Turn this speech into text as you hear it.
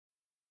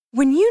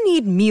When you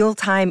need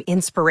mealtime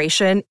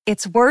inspiration,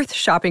 it's worth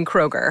shopping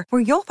Kroger,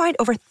 where you'll find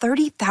over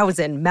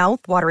 30,000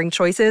 mouth-watering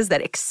choices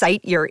that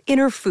excite your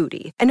inner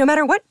foodie. And no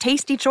matter what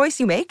tasty choice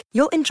you make,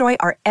 you'll enjoy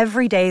our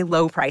everyday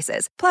low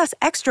prices, plus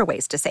extra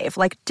ways to save,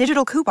 like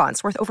digital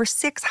coupons worth over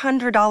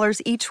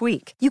 $600 each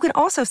week. You can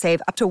also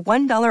save up to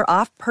 $1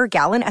 off per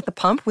gallon at the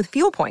pump with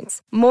fuel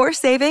points. More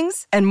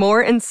savings and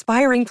more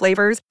inspiring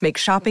flavors make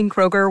shopping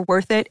Kroger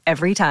worth it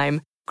every time.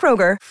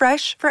 Kroger,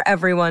 fresh for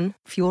everyone.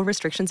 Fuel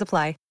restrictions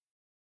apply.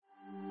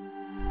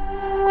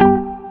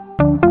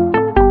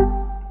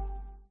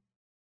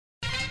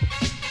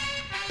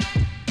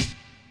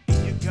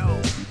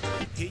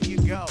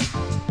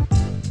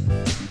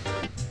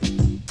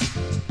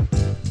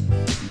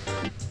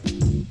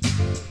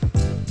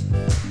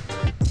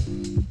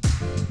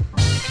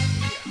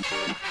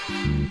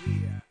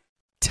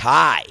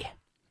 Tie.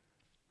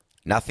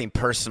 Nothing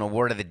personal.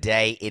 Word of the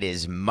day. It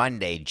is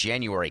Monday,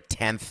 January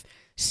 10th,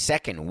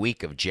 second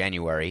week of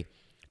January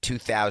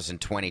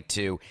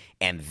 2022,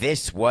 and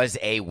this was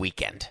a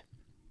weekend.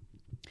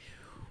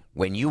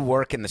 When you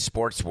work in the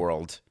sports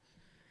world,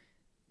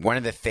 one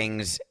of the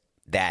things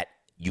that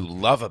you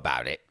love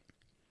about it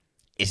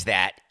is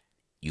that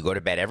you go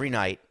to bed every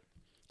night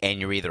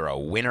and you're either a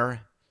winner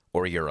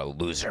or you're a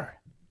loser.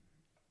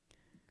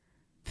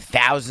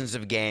 Thousands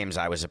of games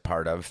I was a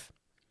part of.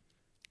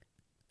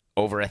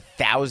 Over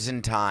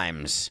 1,000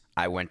 times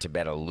I went to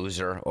bed a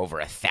loser. Over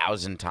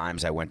 1,000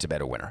 times I went to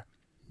bed a winner.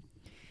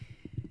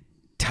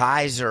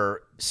 Ties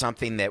are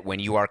something that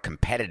when you are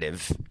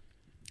competitive,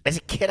 as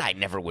a kid I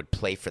never would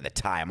play for the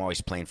tie. I'm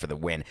always playing for the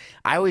win.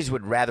 I always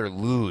would rather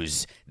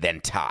lose than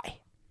tie.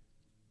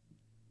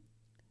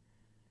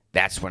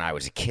 That's when I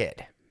was a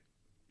kid.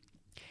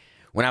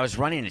 When I was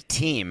running a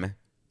team,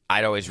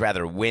 I'd always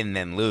rather win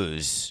than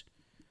lose.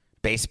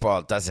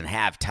 Baseball doesn't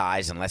have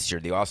ties unless you're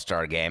the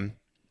All-Star game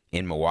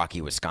in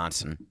Milwaukee,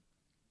 Wisconsin.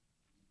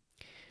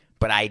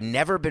 But I'd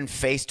never been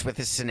faced with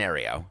a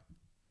scenario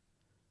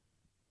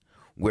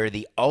where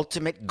the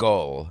ultimate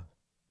goal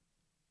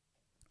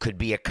could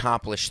be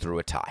accomplished through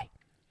a tie.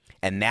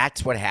 And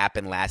that's what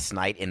happened last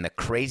night in the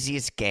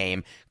craziest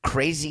game,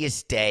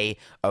 craziest day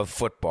of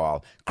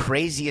football,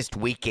 craziest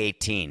Week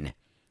 18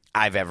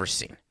 I've ever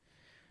seen.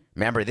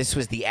 Remember, this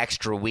was the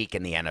extra week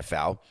in the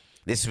NFL.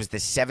 This was the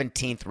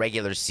 17th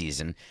regular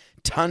season.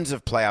 Tons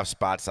of playoff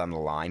spots on the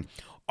line.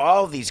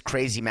 All these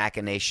crazy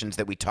machinations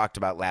that we talked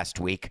about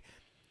last week,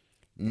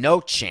 no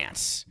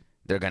chance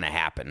they're going to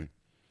happen.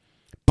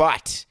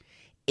 But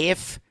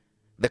if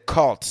the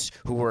Colts,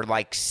 who were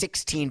like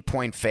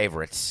 16-point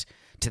favorites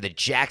to the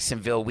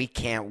Jacksonville we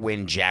can't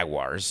win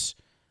Jaguars,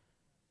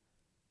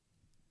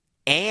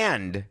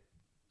 and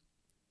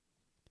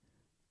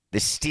the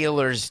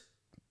Steelers,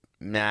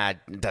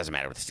 it doesn't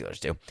matter what the Steelers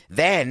do,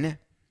 then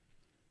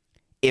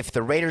if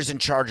the Raiders and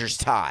Chargers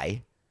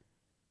tie,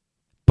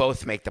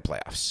 both make the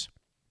playoffs.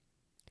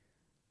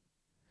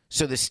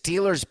 So the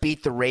Steelers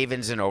beat the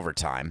Ravens in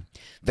overtime.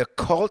 The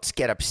Colts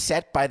get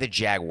upset by the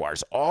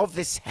Jaguars. All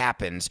this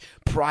happens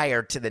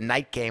prior to the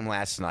night game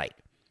last night.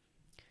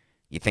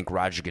 You think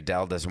Roger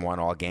Goodell doesn't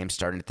want all games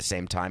starting at the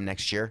same time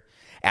next year?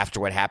 After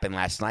what happened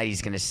last night,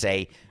 he's going to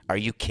say, are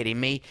you kidding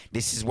me?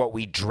 This is what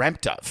we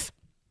dreamt of.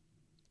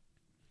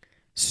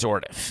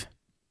 Sort of.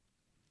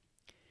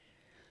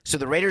 So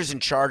the Raiders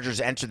and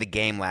Chargers enter the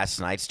game last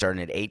night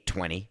starting at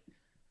 8:20,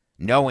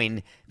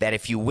 knowing that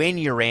if you win,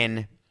 you're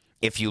in.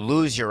 If you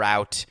lose, you're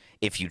out.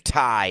 If you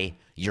tie,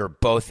 you're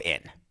both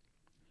in.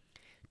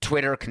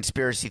 Twitter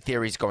conspiracy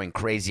theories going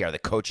crazy. Are the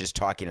coaches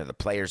talking? Are the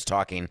players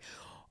talking?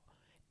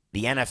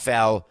 The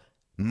NFL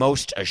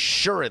most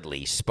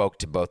assuredly spoke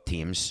to both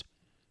teams,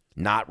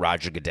 not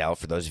Roger Goodell,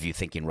 for those of you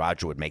thinking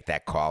Roger would make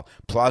that call.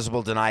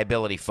 Plausible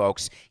deniability,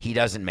 folks. He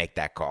doesn't make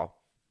that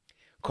call.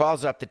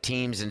 Calls up the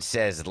teams and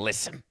says,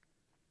 listen,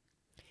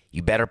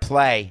 you better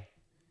play.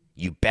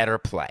 You better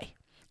play.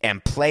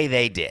 And play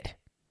they did.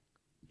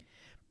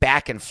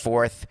 Back and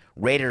forth.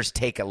 Raiders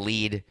take a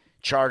lead.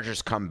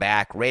 Chargers come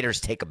back. Raiders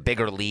take a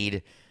bigger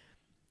lead.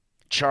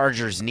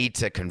 Chargers need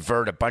to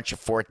convert a bunch of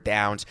fourth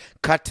downs.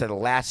 Cut to the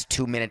last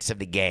 2 minutes of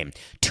the game.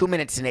 2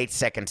 minutes and 8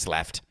 seconds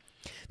left.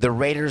 The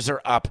Raiders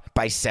are up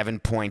by 7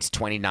 points,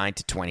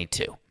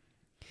 29-22.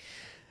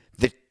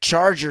 The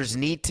Chargers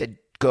need to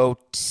go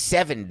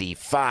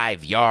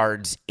 75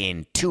 yards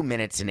in 2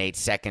 minutes and 8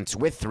 seconds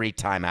with 3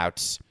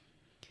 timeouts.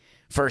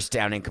 First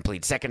down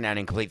incomplete, second down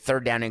incomplete,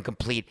 third down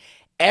incomplete.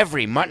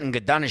 Every Mutton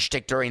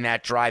Gudunishtik during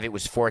that drive, it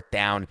was fourth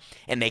down,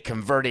 and they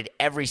converted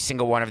every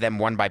single one of them.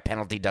 One by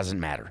penalty, doesn't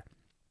matter.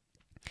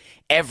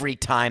 Every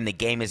time the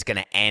game is going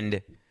to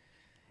end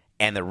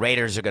and the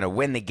Raiders are going to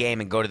win the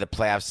game and go to the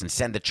playoffs and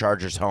send the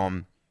Chargers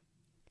home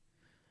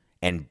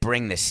and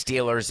bring the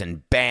Steelers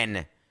and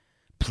Ben,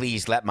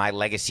 please let my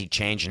legacy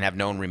change and have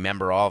no one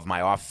remember all of my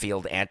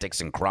off-field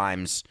antics and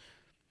crimes.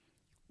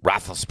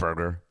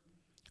 Roethlisberger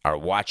are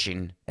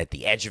watching at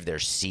the edge of their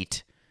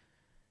seat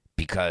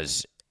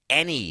because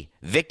any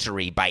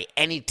victory by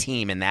any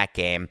team in that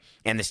game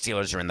and the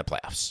Steelers are in the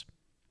playoffs.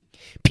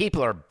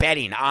 People are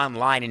betting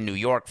online in New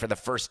York for the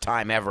first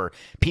time ever.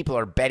 People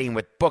are betting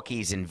with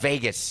bookies in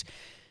Vegas,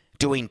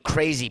 doing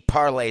crazy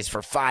parlays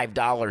for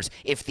 $5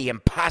 if the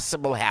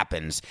impossible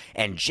happens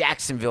and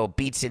Jacksonville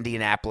beats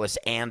Indianapolis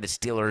and the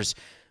Steelers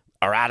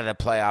are out of the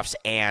playoffs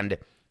and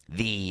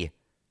the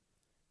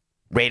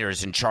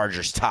Raiders and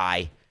Chargers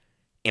tie.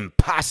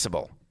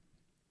 Impossible.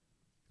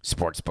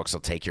 Sportsbooks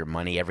will take your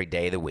money every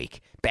day of the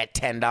week. Bet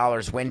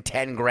 $10, win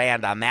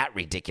 $10,000 on that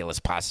ridiculous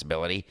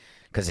possibility,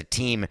 because a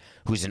team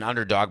who's an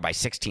underdog by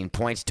 16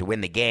 points to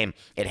win the game,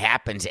 it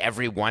happens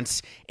every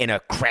once in a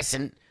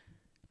crescent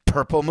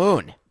purple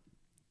moon.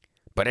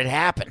 But it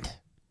happened,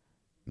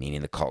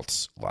 meaning the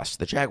Colts lost to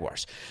the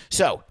Jaguars.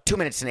 So, 2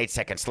 minutes and 8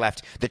 seconds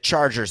left. The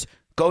Chargers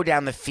go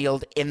down the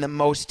field in the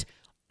most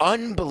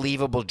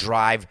unbelievable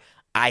drive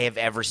I have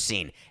ever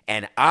seen.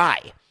 And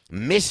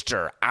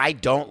Mr. I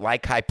don't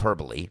like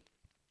hyperbole,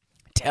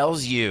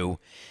 tells you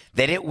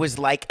that it was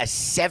like a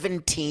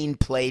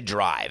 17-play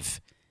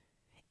drive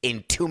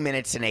in 2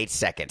 minutes and 8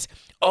 seconds.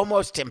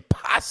 Almost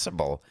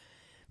impossible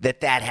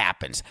that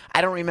happens.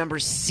 I don't remember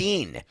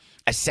seeing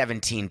a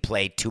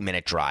 17-play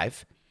 2-minute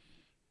drive.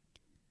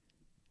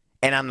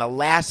 And on the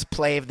last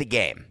play of the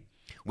game,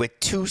 with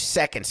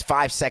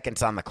 5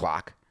 seconds on the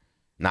clock,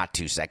 not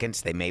 2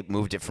 seconds, they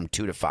moved it from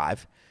 2 to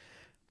 5,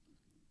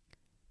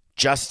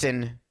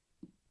 Justin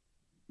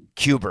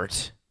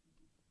Kubert,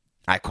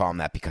 I call him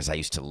that because I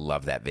used to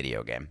love that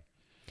video game,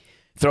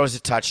 throws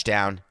a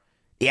touchdown.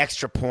 The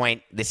extra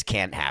point, this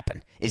can't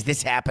happen. Is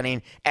this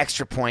happening?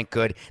 Extra point,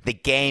 good. The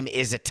game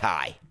is a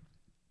tie.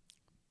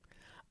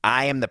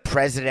 I am the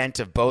president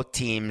of both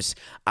teams.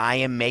 I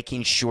am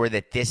making sure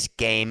that this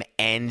game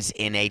ends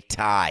in a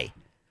tie.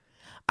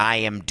 I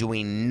am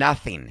doing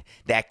nothing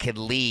that could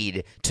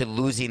lead to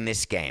losing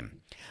this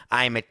game.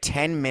 I am a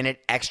 10-minute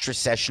extra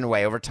session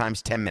away.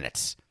 Overtime's 10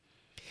 minutes.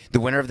 The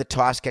winner of the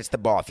toss gets the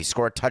ball. If you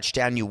score a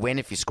touchdown, you win.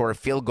 If you score a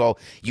field goal,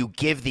 you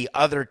give the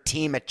other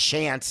team a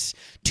chance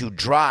to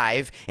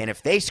drive. And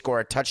if they score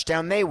a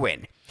touchdown, they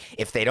win.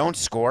 If they don't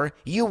score,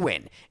 you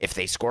win. If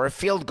they score a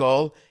field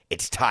goal,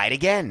 it's tied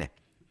again.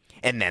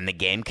 And then the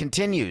game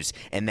continues.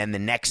 And then the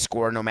next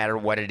score, no matter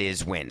what it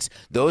is, wins.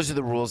 Those are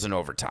the rules in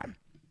overtime.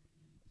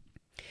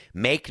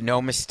 Make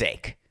no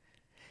mistake.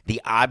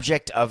 The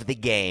object of the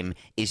game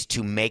is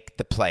to make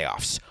the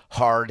playoffs.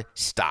 Hard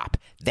stop.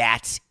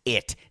 That's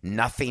it.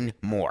 Nothing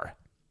more.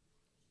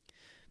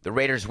 The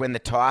Raiders win the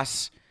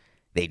toss.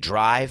 They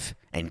drive.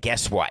 And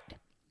guess what?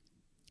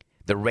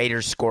 The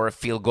Raiders score a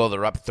field goal.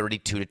 They're up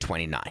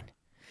 32-29.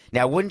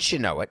 Now, wouldn't you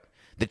know it,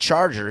 the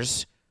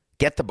Chargers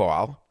get the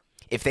ball.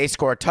 If they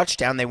score a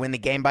touchdown, they win the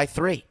game by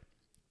 3.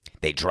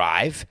 They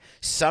drive.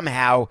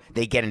 Somehow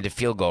they get into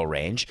field goal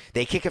range.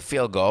 They kick a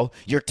field goal.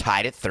 You're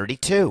tied at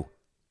 32.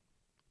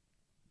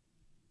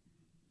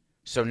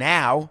 So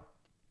now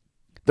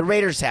the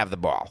Raiders have the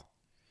ball.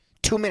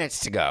 2 minutes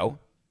to go.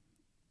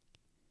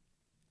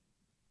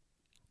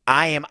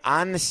 I am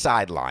on the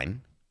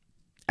sideline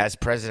as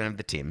president of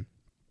the team,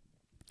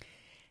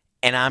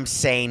 and I'm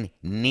saying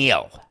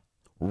kneel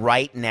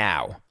right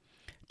now.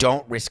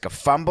 Don't risk a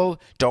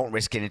fumble. Don't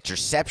risk an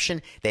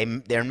interception.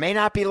 There may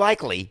not be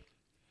likely,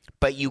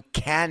 but you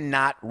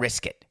cannot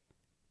risk it.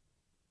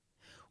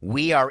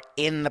 We are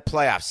in the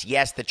playoffs.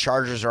 Yes, the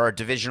Chargers are a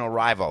divisional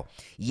rival.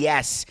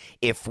 Yes,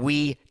 if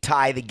we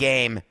tie the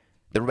game,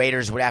 the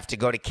Raiders would have to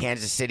go to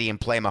Kansas City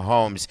and play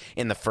Mahomes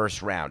in the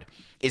first round.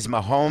 Is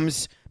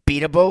Mahomes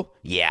beatable?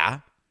 Yeah.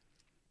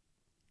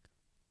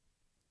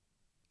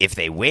 If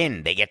they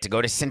win, they get to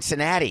go to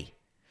Cincinnati.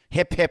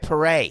 Hip, hip,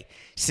 hooray.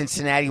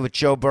 Cincinnati with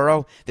Joe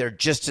Burrow, they're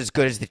just as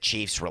good as the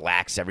Chiefs.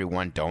 Relax,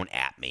 everyone. Don't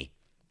at me.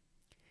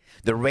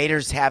 The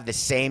Raiders have the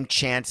same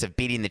chance of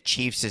beating the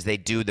Chiefs as they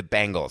do the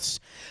Bengals.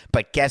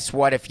 But guess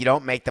what? If you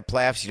don't make the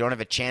playoffs, you don't have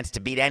a chance to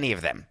beat any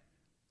of them.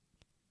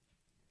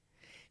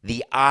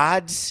 The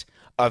odds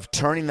of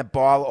turning the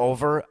ball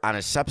over on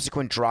a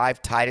subsequent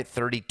drive tied at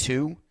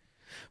 32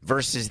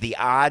 versus the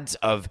odds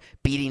of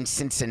beating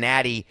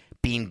Cincinnati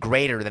being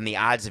greater than the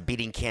odds of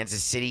beating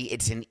Kansas City,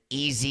 it's an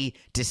easy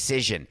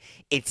decision.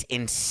 It's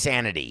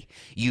insanity.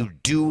 You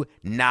do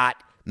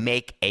not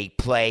make a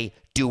play,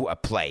 do a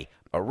play.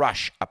 A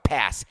rush, a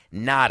pass,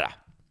 nada.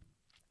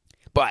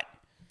 But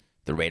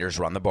the Raiders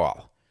run the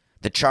ball.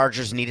 The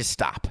Chargers need a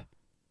stop.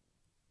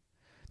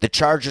 The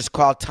Chargers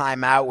call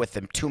timeout with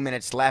them 2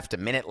 minutes left, a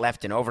minute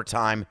left in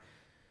overtime,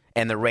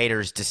 and the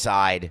Raiders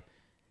decide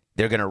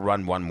they're going to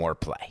run one more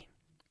play.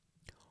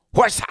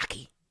 Horse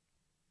hockey.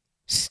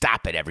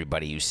 Stop it,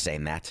 everybody who's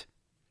saying that.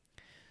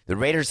 The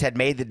Raiders had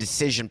made the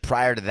decision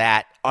prior to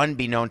that,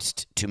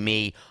 unbeknownst to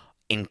me,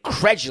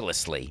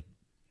 incredulously,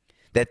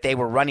 that they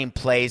were running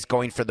plays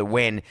going for the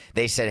win.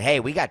 They said, hey,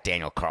 we got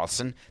Daniel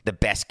Carlson, the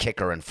best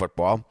kicker in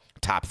football,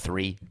 top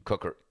 3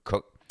 cook.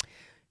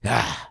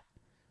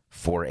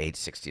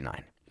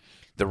 4.869.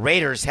 The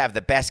Raiders have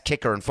the best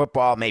kicker in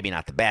football, maybe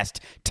not the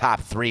best,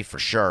 top 3 for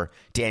sure,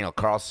 Daniel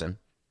Carlson.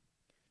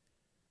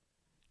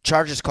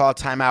 Chargers call a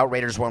timeout,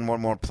 Raiders won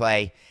one more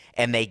play,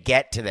 and they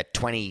get to the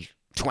 20,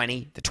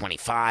 the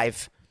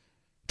 25,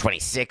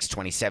 26,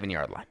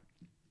 27-yard line.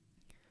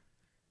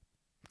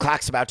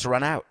 Clock's about to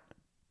run out.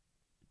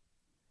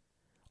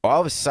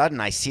 All of a sudden,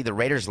 I see the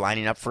Raiders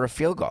lining up for a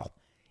field goal.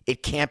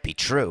 It can't be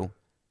true.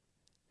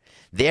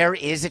 There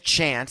is a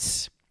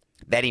chance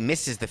that he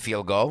misses the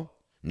field goal.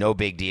 No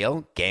big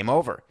deal. Game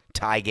over.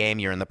 Tie game,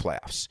 you're in the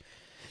playoffs.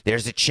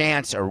 There's a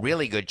chance, a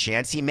really good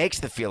chance, he makes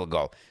the field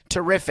goal.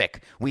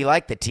 Terrific. We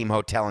like the team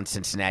hotel in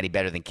Cincinnati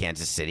better than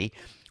Kansas City,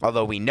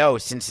 although we know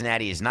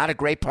Cincinnati is not a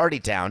great party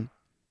town,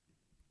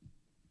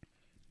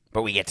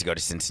 but we get to go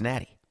to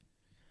Cincinnati.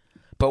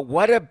 But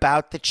what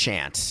about the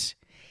chance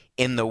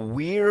in the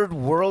weird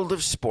world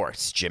of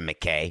sports, Jim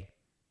McKay,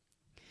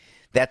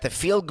 that the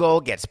field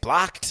goal gets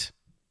blocked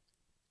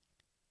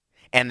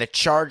and the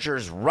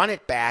Chargers run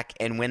it back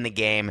and win the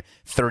game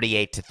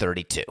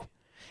 38-32?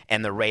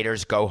 And the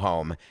Raiders go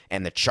home,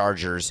 and the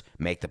Chargers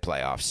make the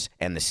playoffs,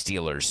 and the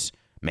Steelers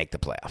make the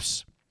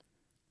playoffs.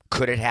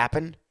 Could it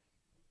happen?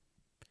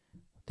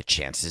 The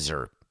chances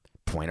are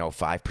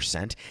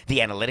 0.05%. The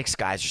analytics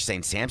guys are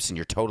saying, Samson,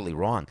 you're totally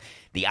wrong.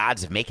 The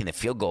odds of making the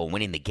field goal and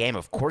winning the game,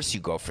 of course you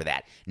go for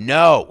that.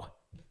 No.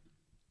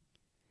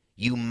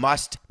 You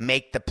must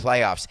make the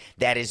playoffs.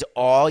 That is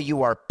all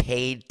you are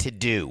paid to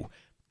do,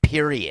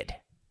 period.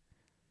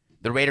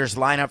 The Raiders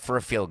line up for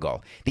a field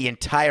goal. The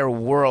entire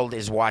world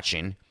is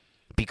watching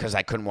because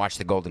I couldn't watch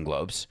the Golden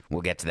Globes.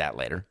 We'll get to that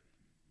later.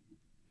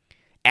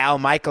 Al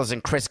Michaels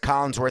and Chris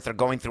Collinsworth are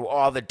going through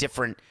all the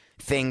different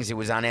things. It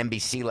was on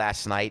NBC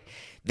last night.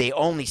 They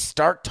only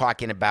start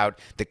talking about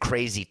the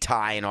crazy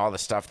tie and all the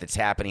stuff that's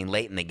happening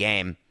late in the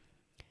game.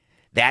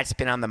 That's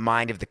been on the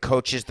mind of the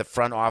coaches, the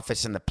front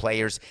office, and the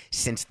players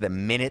since the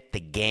minute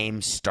the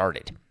game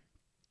started.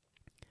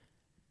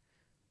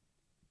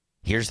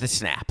 Here's the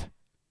snap.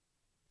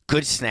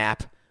 Good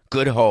snap,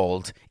 good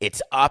hold.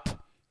 It's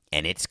up,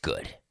 and it's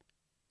good.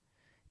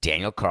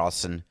 Daniel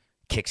Carlson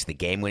kicks the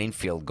game-winning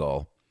field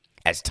goal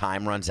as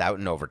time runs out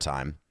in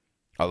overtime,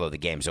 although the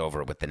game's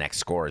over with the next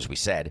score, as we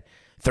said.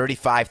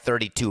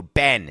 35-32.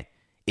 Ben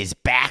is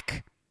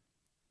back.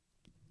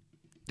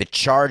 The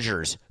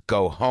Chargers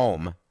go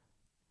home,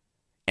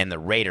 and the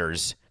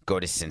Raiders go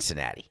to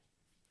Cincinnati.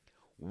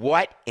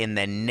 What in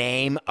the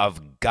name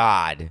of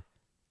God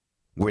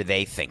were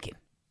they thinking?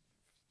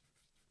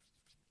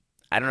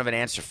 I don't have an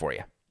answer for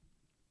you.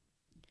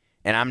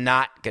 And I'm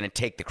not going to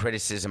take the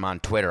criticism on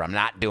Twitter. I'm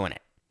not doing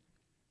it.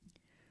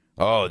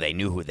 Oh, they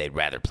knew who they'd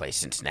rather play,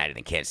 Cincinnati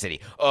than Kansas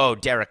City. Oh,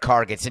 Derek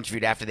Carr gets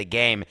interviewed after the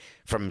game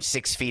from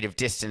 6 feet of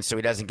distance so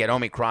he doesn't get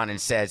Omicron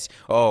and says,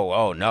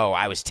 oh, no,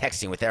 I was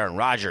texting with Aaron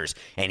Rodgers,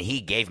 and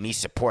he gave me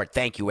support.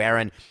 Thank you,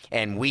 Aaron.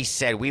 And we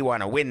said we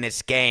want to win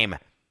this game.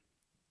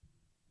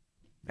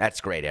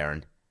 That's great,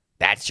 Aaron.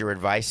 That's your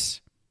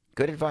advice?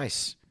 Good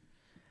advice.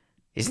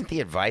 Isn't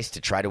the advice to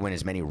try to win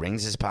as many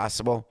rings as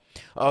possible?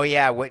 Oh,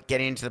 yeah,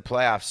 getting into the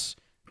playoffs.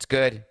 It's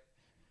good.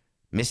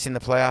 Missing the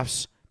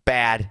playoffs?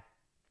 Bad.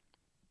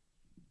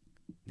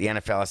 The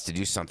NFL has to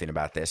do something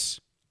about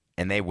this,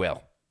 and they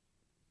will.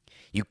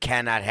 You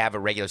cannot have a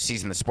regular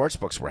season. The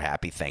sportsbooks were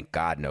happy. Thank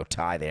God, no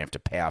tie. They have to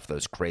pay off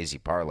those crazy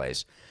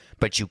parlays.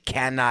 But you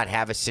cannot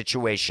have a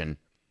situation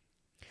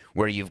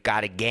where you've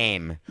got a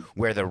game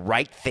where the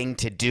right thing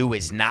to do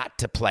is not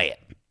to play it.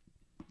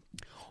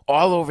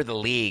 All over the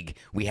league,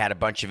 we had a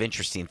bunch of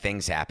interesting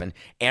things happen.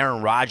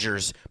 Aaron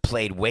Rodgers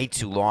played way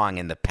too long,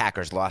 and the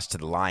Packers lost to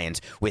the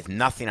Lions with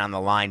nothing on the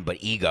line but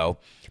ego.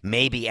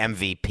 Maybe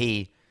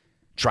MVP,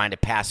 trying to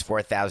pass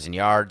 4,000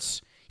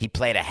 yards. He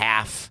played a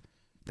half.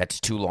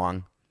 That's too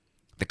long.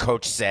 The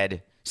coach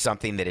said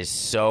something that is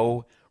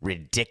so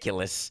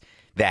ridiculous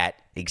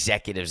that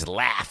executives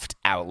laughed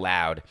out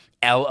loud.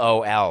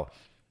 LOL.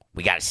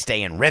 We got to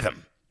stay in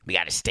rhythm. We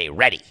got to stay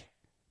ready.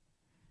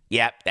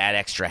 Yep, that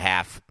extra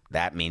half.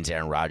 That means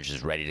Aaron Rodgers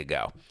is ready to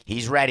go.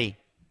 He's ready.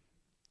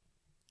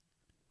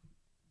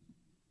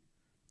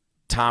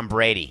 Tom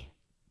Brady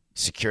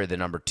secured the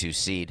number 2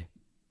 seed.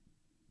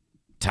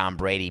 Tom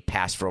Brady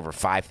passed for over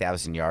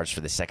 5,000 yards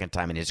for the second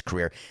time in his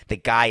career. The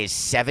guy is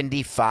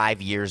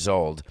 75 years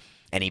old,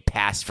 and he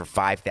passed for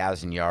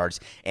 5,000 yards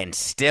and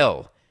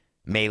still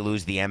may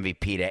lose the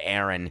MVP to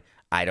Aaron,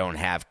 I don't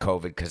have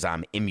COVID because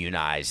I'm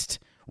immunized,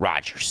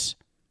 Rodgers.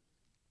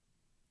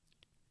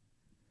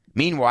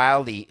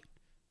 Meanwhile, the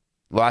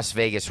Las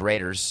Vegas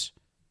Raiders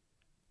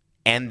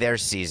end their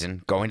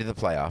season going to the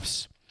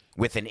playoffs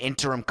with an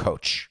interim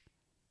coach.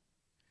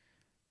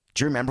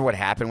 Do you remember what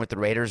happened with the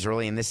Raiders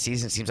early in this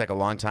season? It seems like a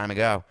long time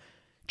ago.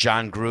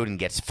 John Gruden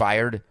gets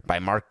fired by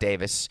Mark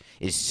Davis,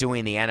 is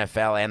suing the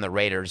NFL and the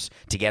Raiders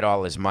to get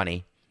all his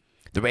money.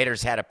 The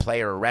Raiders had a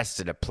player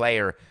arrested, a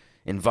player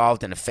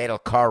involved in a fatal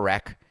car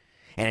wreck,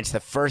 and it's the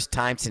first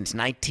time since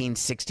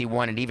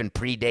 1961, it even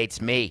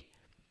predates me,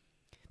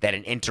 that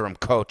an interim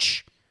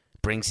coach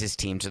brings his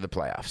team to the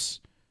playoffs.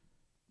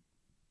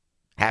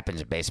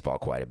 Happens in baseball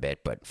quite a bit,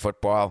 but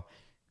football,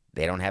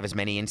 they don't have as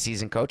many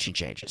in-season coaching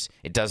changes.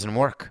 It doesn't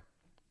work.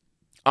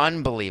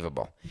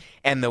 Unbelievable.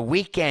 And the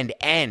weekend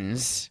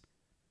ends,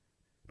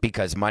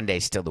 because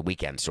Monday's still the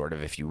weekend, sort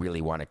of, if you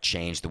really want to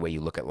change the way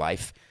you look at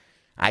life.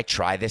 I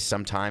try this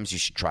sometimes. You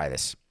should try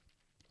this.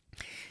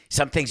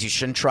 Some things you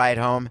shouldn't try at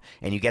home,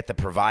 and you get the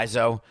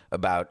proviso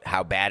about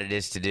how bad it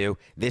is to do.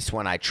 This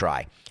one I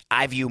try.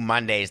 I view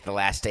Monday as the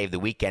last day of the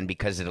weekend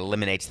because it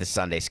eliminates the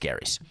Sunday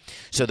scaries.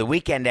 So the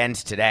weekend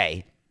ends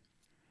today,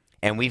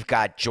 and we've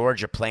got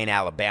Georgia playing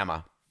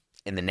Alabama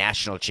in the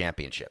national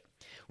championship.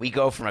 We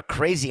go from a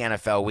crazy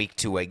NFL week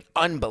to an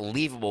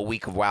unbelievable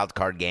week of wild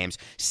card games,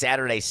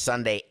 Saturday,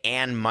 Sunday,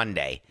 and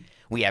Monday.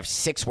 We have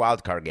 6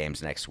 wild card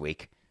games next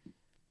week.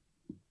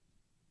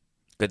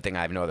 Good thing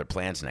I have no other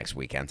plans next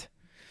weekend.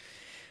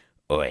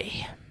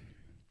 Oy.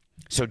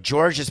 So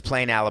Georgia's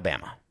playing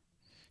Alabama.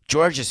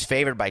 Georgia's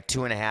favored by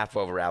 2.5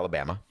 over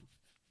Alabama.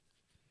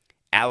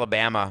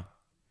 Alabama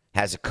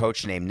has a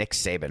coach named Nick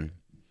Saban.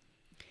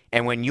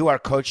 And when you are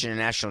coaching a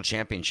national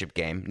championship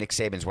game, Nick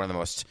Saban's one of the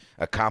most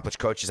accomplished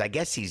coaches. I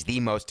guess he's the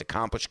most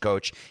accomplished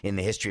coach in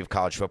the history of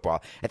college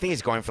football. I think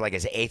he's going for like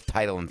his 8th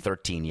title in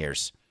 13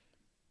 years,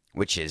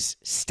 which is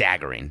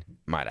staggering,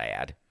 might I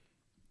add.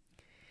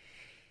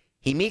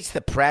 He meets the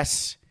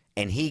press,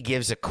 and he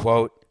gives a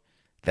quote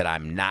that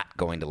I'm not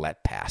going to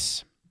let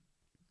pass.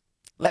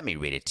 Let me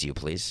read it to you,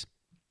 please.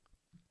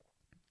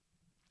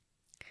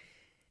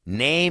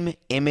 Name,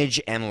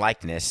 image, and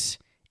likeness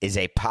is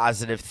a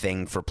positive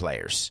thing for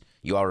players.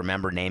 You all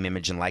remember name,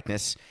 image, and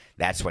likeness?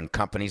 That's when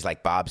companies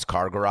like Bob's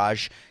Car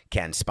Garage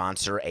can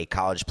sponsor a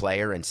college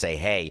player and say,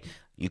 hey,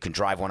 you can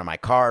drive one of my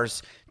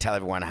cars, tell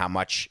everyone how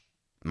much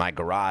my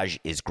garage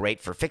is great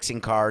for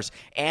fixing cars,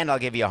 and I'll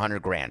give you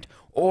 $100,000.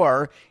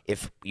 Or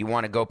if you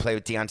want to go play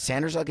with Deion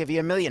Sanders, I'll give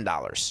you $1 million.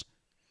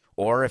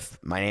 Or if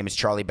my name is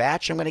Charlie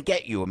Batch, I'm going to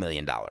get you $1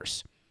 million.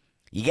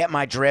 You get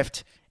my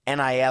drift.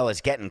 NIL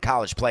is getting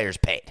college players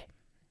paid.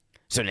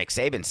 So Nick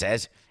Saban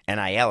says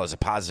NIL is a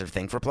positive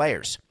thing for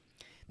players.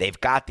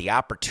 They've got the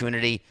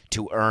opportunity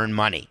to earn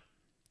money.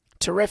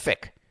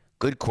 Terrific.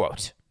 Good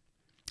quote.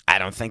 I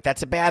don't think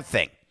that's a bad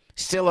thing.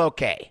 Still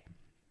okay.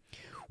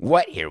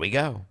 Here we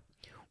go.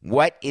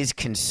 What is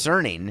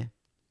concerning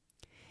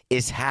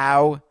is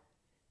how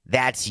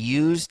that's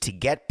used to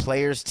get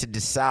players to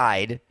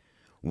decide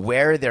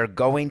where they're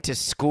going to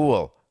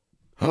school.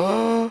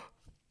 I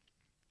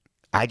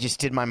just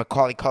did my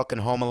Macaulay Culkin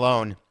Home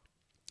Alone.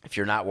 If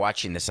you're not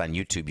watching this on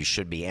YouTube, you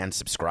should be, and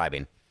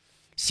subscribing.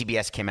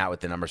 CBS came out with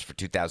the numbers for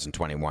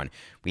 2021.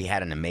 We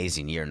had an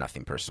amazing year.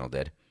 Nothing Personal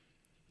did.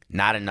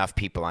 Not enough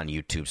people on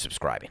YouTube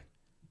subscribing.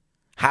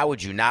 How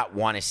would you not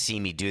want to see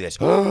me do this?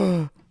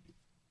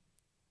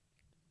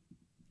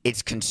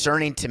 It's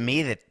concerning to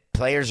me that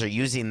players are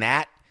using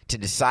that to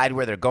decide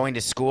where they're going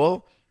to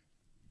school.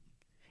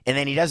 And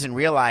then he doesn't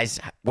realize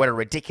what a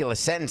ridiculous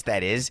sentence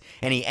that is.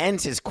 And he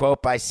ends his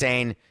quote by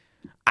saying,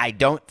 I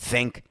don't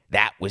think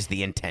that was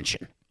the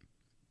intention.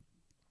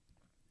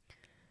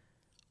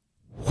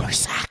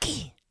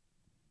 Warsaki.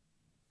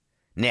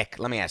 Nick,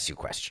 let me ask you a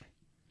question.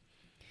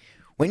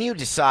 When you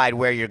decide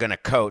where you're going to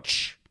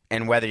coach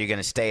and whether you're going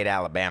to stay at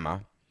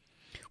Alabama,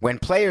 when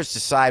players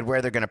decide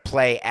where they're going to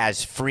play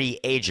as free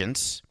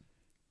agents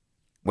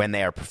when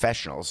they are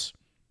professionals,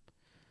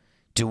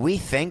 do we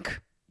think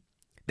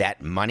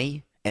that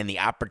money and the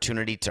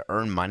opportunity to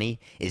earn money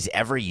is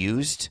ever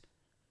used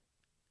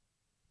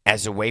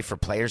as a way for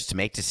players to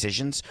make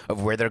decisions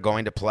of where they're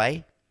going to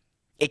play?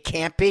 It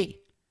can't be.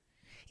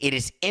 It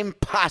is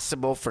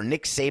impossible for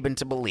Nick Saban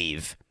to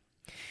believe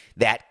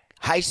that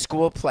high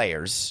school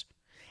players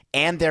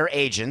and their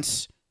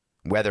agents,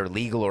 whether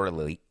legal or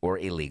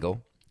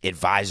illegal,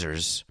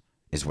 advisors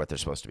is what they're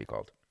supposed to be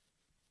called,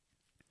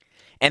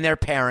 and their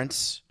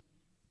parents,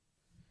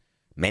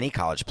 many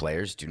college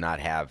players do not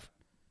have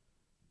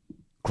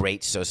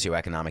great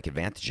socioeconomic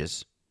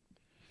advantages,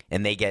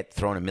 and they get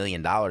thrown $1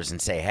 million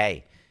and say,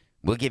 hey,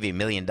 we'll give you $1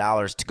 million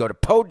to go to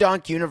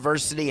Podunk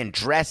University and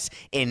dress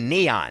in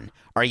neon.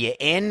 Are you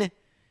in?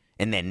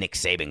 And then Nick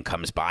Saban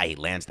comes by. He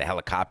lands the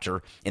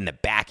helicopter in the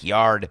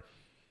backyard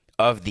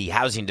of the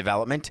housing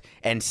development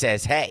and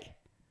says, hey,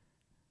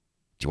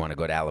 do you want to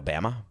go to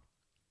Alabama?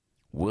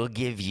 We'll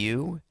give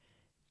you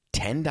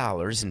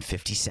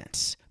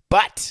 $10.50.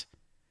 But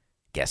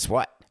guess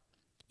what?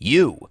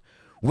 You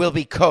will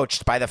be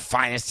coached by the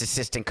finest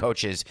assistant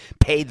coaches,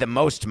 paid the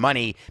most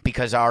money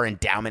because our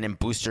endowment and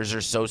boosters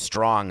are so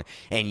strong,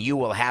 and you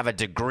will have a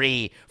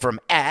degree from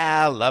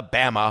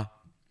Alabama,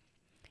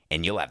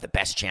 and you'll have the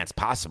best chance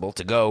possible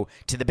to go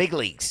to the big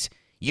leagues.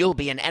 You'll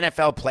be an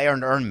NFL player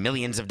and earn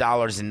millions of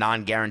dollars in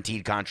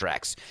non-guaranteed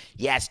contracts.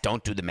 Yes,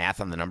 don't do the math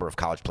on the number of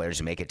college players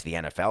who make it to the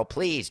NFL.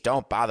 Please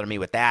don't bother me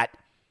with that.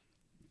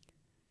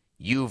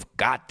 You've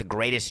got the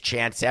greatest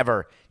chance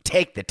ever.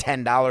 Take the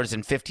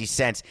 $10.50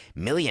 $1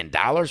 million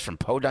from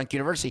Podunk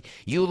University.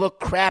 You look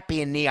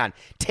crappy in neon.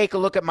 Take a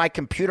look at my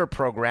computer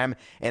program,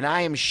 and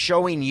I am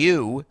showing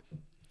you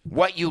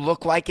what you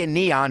look like in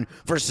neon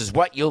versus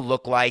what you'll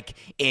look like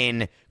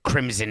in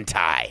Crimson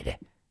Tide.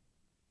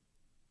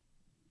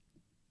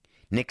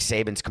 Nick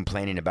Saban's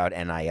complaining about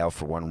NIL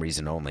for one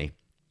reason only.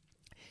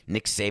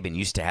 Nick Saban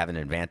used to have an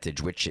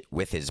advantage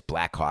with his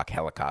Black Hawk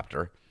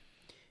helicopter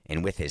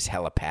and with his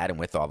helipad and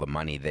with all the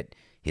money that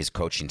his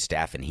coaching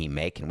staff and he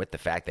make, and with the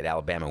fact that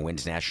Alabama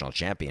wins national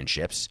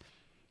championships.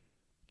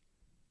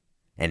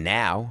 And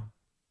now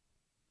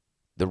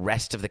the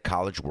rest of the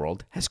college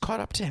world has caught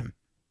up to him.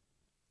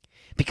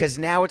 Because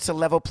now it's a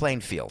level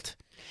playing field.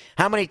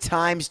 How many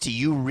times do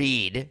you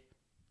read,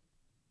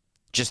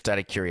 just out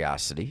of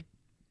curiosity,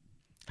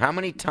 how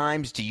many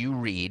times do you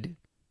read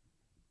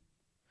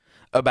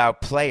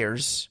about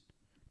players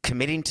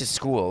committing to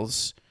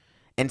schools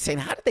and saying,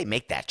 how did they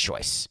make that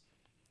choice?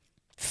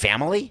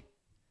 Family?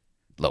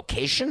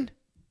 Location?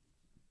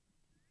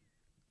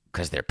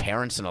 Because their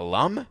parents an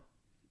alum?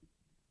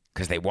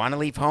 Because they want to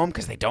leave home?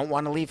 Because they don't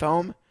want to leave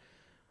home?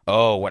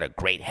 Oh, what a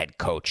great head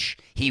coach.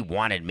 He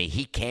wanted me.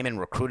 He came and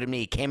recruited me.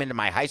 He came into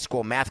my high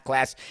school math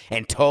class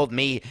and told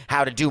me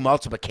how to do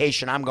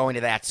multiplication. I'm going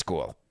to that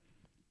school.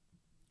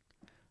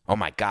 Oh,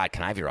 my God.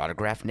 Can I have your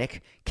autograph,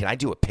 Nick? Can I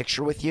do a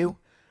picture with you?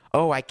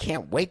 Oh, I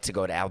can't wait to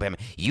go to Alabama.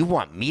 You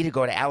want me to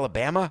go to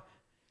Alabama?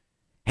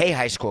 Hey,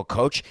 high school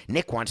coach,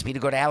 Nick wants me to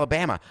go to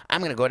Alabama.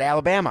 I'm going to go to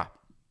Alabama.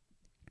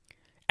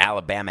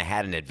 Alabama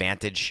had an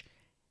advantage,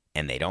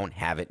 and they don't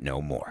have it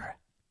no more.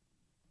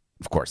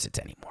 Of course it's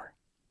anymore.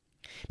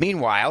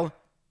 Meanwhile,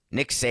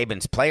 Nick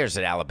Saban's players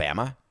at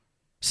Alabama,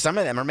 some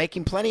of them are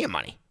making plenty of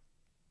money.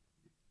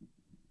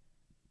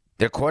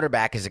 Their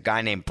quarterback is a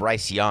guy named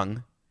Bryce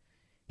Young.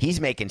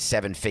 He's making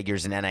 7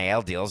 figures in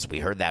NIL deals. We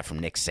heard that from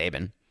Nick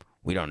Saban.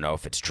 We don't know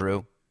if it's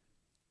true.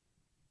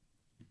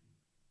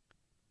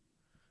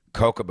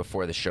 Coca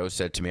before the show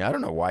said to me, I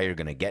don't know why you're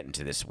going to get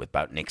into this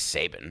about Nick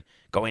Saban.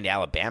 Going to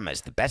Alabama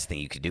is the best thing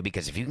you could do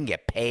because if you can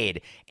get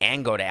paid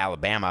and go to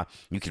Alabama,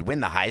 you could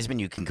win the Heisman,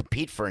 you can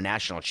compete for a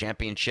national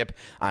championship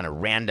on a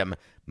random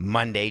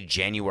Monday,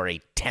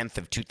 January 10th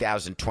of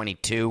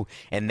 2022,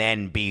 and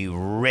then be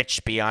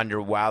rich beyond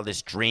your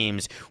wildest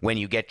dreams when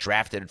you get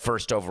drafted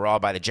first overall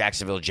by the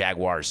Jacksonville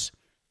Jaguars.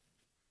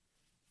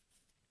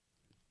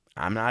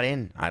 I'm not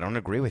in. I don't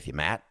agree with you,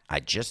 Matt.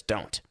 I just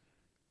don't.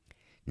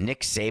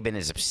 Nick Saban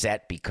is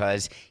upset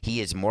because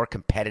he is more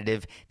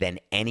competitive than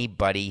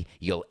anybody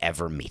you'll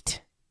ever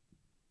meet.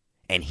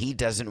 And he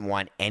doesn't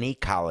want any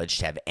college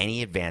to have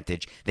any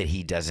advantage that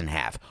he doesn't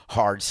have.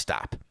 Hard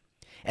stop.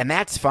 And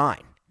that's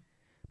fine.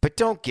 But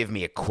don't give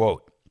me a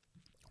quote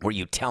where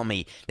you tell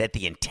me that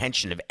the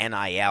intention of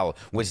NIL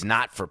was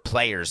not for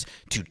players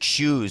to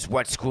choose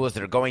what schools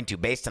they're going to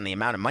based on the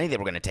amount of money they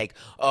were going to take.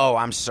 Oh,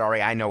 I'm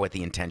sorry. I know what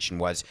the intention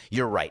was.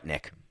 You're right,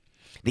 Nick.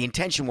 The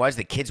intention was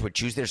that kids would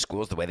choose their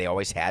schools the way they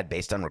always had,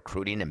 based on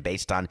recruiting and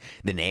based on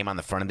the name on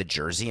the front of the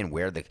jersey and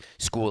where the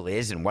school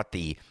is and what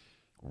the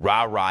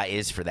rah-rah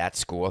is for that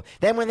school.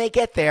 Then when they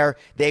get there,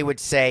 they would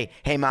say,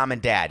 hey, Mom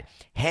and Dad,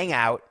 hang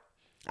out.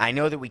 I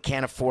know that we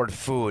can't afford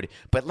food,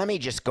 but let me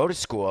just go to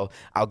school.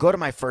 I'll go to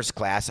my first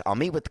class. I'll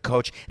meet with the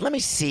coach. Let me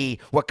see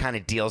what kind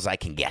of deals I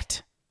can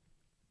get.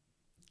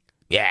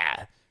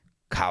 Yeah,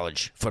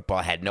 college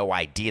football had no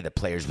idea that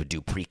players would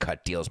do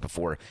pre-cut deals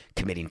before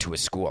committing to a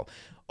school.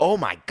 Oh,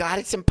 my God,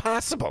 it's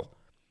impossible.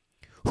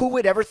 Who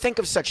would ever think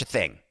of such a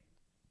thing?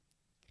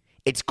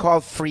 It's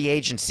called free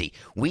agency.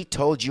 We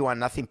told you on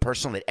Nothing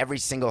Personal that every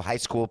single high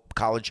school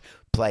college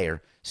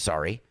player,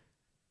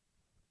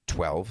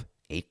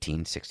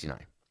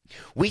 12/18/69.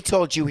 We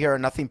told you here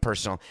on Nothing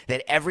Personal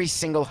that every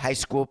single high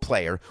school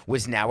player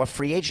was now a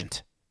free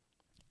agent.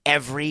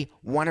 Every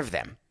one of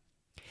them.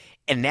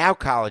 And now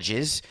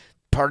colleges,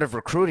 part of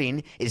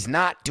recruiting, is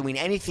not doing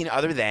anything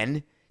other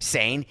than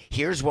saying,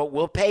 here's what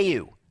we'll pay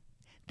you.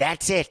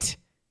 That's it.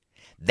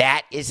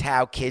 That is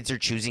how kids are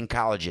choosing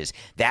colleges.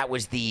 That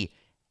was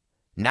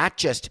not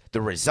just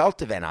the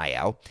result of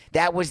NIL,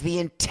 that was the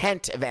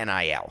intent of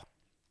NIL.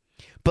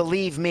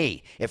 Believe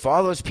me, if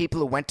all those people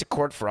who went to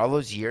court for all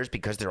those years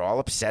because they're all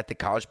upset that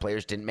college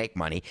players didn't make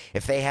money,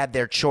 if they had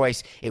their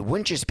choice, it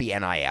wouldn't just be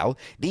NIL.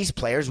 These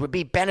players would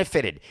be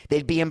benefited.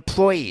 They'd be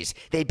employees.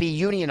 They'd be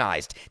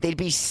unionized. They'd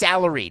be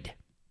salaried.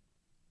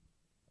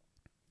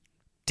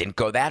 Didn't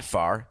go that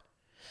far.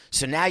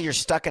 So now you're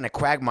stuck in a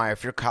quagmire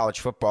if you're college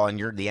football and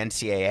you're the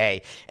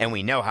NCAA, and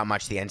we know how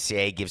much the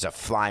NCAA gives a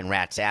flying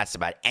rat's ass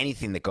about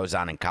anything that goes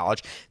on in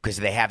college because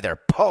they have their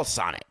pulse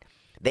on it.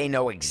 They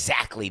know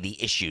exactly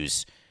the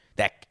issues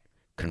that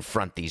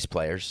confront these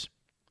players.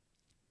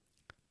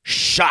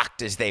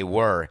 Shocked as they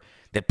were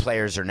that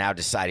players are now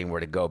deciding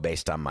where to go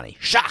based on money.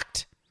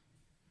 Shocked.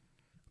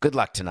 Good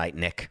luck tonight,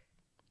 Nick.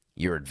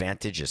 Your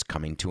advantage is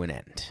coming to an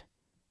end.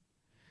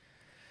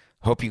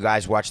 Hope you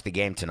guys watch the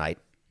game tonight.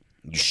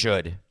 You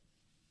should.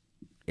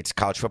 It's a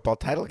college football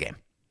title game.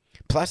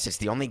 Plus, it's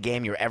the only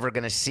game you're ever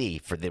going to see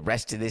for the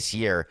rest of this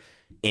year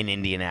in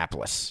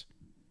Indianapolis.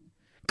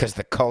 Because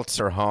the Colts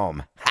are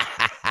home.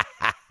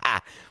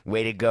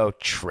 Way to go,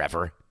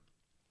 Trevor.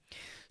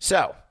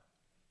 So,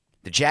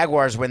 the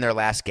Jaguars win their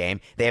last game.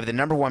 They have the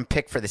number 1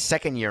 pick for the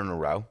second year in a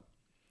row.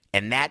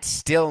 And that's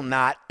still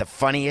not the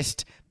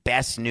funniest,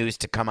 best news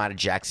to come out of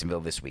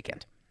Jacksonville this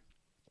weekend.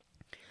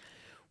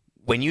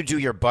 When you do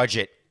your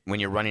budget, when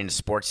you're running a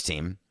sports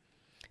team,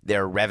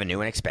 there are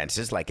revenue and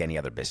expenses like any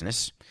other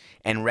business.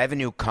 And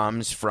revenue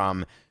comes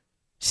from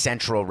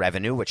central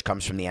revenue, which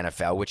comes from the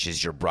NFL, which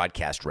is your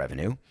broadcast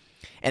revenue.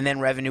 And then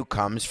revenue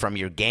comes from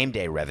your game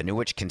day revenue,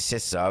 which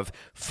consists of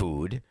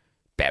food,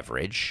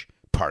 beverage,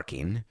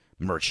 parking,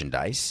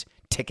 merchandise,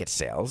 ticket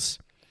sales.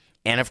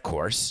 And, of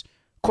course,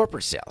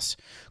 corporate sales.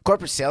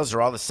 Corporate sales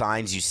are all the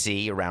signs you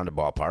see around a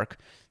ballpark.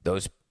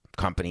 Those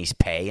companies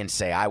pay and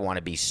say, I want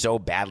to be so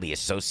badly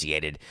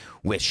associated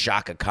with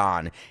Shaka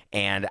Khan,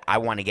 and I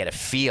want to get a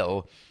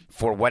feel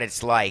for what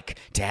it's like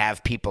to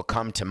have people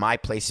come to my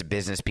place of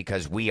business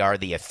because we are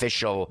the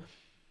official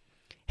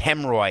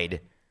hemorrhoid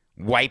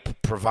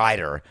wipe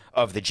provider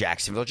of the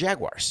Jacksonville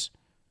Jaguars.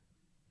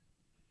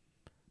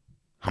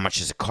 How much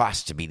does it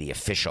cost to be the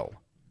official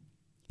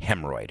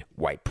hemorrhoid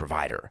wipe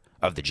provider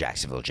of the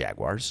Jacksonville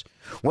Jaguars?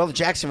 Well, the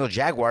Jacksonville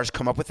Jaguars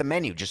come up with a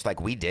menu just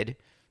like we did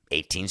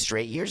 18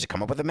 straight years to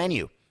come up with a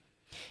menu.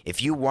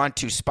 If you want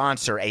to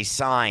sponsor a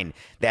sign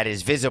that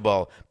is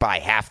visible by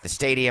half the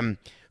stadium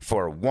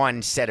for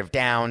one set of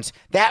downs,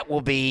 that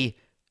will be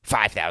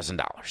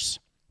 $5,000.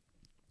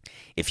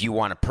 If you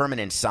want a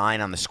permanent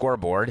sign on the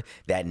scoreboard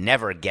that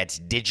never gets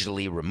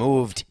digitally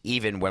removed,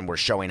 even when we're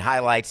showing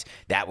highlights,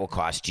 that will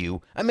cost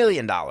you $1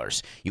 million.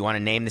 You want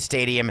to name the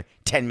stadium,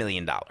 $10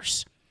 million.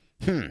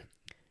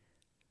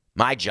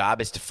 My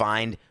job is to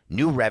find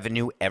new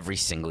revenue every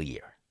single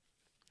year.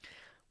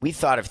 We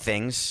thought of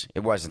things. It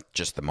wasn't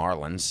just the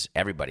Marlins.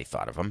 Everybody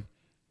thought of them.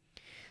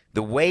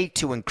 The way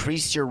to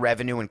increase your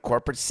revenue in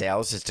corporate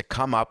sales is to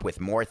come up with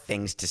more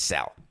things to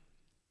sell.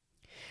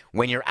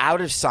 When you're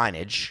out of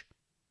signage,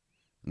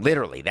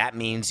 literally, that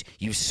means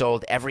you've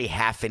sold every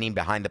half inning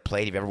behind the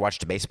plate. Have you ever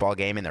watched a baseball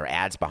game and there are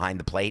ads behind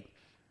the plate?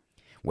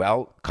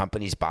 Well,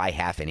 companies buy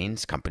half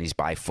innings. Companies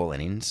buy full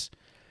innings.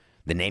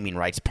 The naming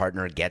rights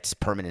partner gets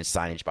permanent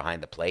signage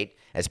behind the plate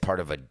as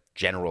part of a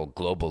general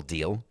global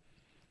deal.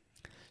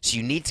 So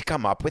you need to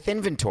come up with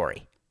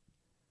inventory.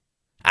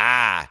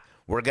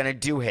 We're going to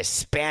do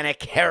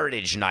Hispanic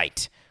Heritage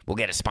Night. We'll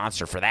get a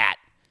sponsor for that.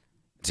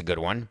 It's a good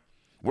one.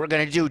 We're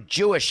going to do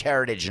Jewish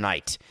Heritage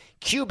Night,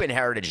 Cuban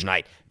Heritage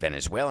Night,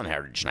 Venezuelan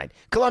Heritage Night,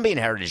 Colombian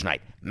Heritage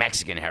Night,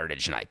 Mexican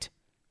Heritage Night.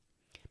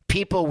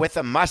 People with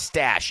a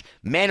mustache,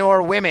 men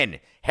or women,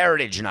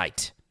 Heritage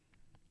Night.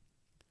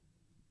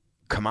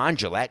 Come on,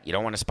 Gillette, you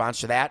don't want to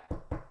sponsor that?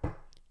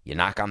 You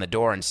knock on the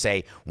door and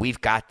say,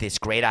 we've got this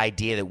great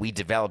idea that we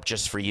developed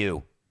just for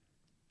you.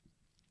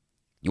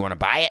 You want to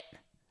buy it?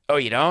 Oh,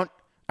 you don't?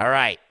 All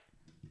right.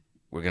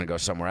 We're going to go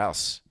somewhere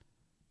else.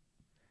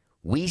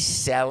 We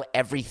sell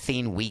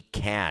everything we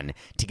can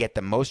to get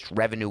the most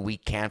revenue we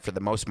can for the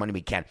most money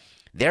we can.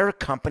 There are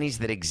companies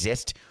that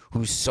exist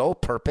whose sole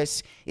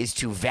purpose is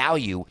to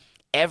value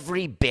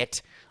every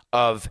bit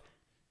of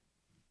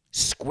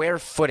square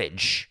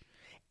footage,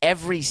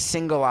 every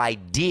single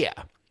idea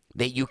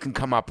that you can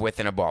come up with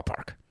in a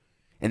ballpark.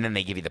 And then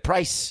they give you the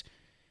price.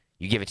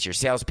 You give it to your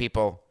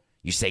salespeople.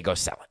 You say, go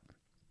sell it.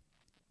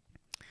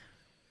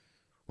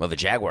 Well, the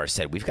Jaguars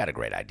said, we've got a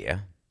great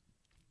idea.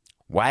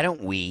 Why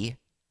don't we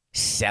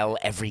sell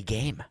every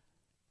game?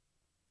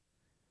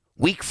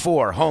 Week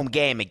 4 home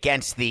game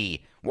against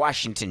the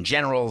Washington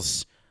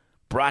Generals,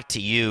 brought to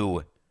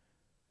you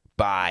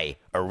by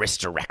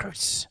Arista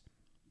Records.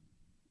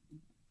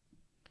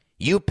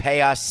 You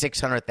pay us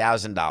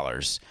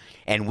 $600,000,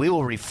 and we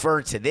will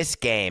refer to this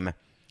game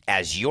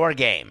as your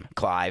game,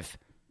 Clive.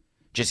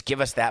 Just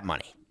give us that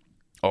money.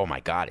 Oh, my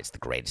God, it's the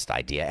greatest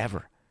idea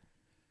ever.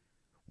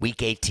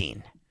 Week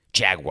 18,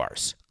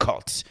 Jaguars,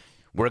 Colts.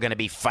 We're going to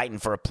be fighting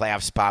for a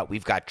playoff spot.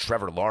 We've got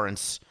Trevor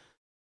Lawrence.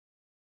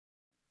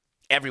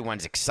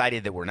 Everyone's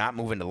excited that we're not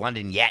moving to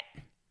London yet.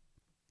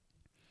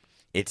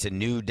 It's a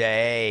new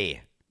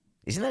day.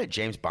 Isn't that a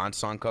James Bond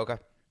song, Coca?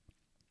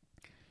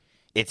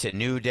 It's a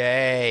new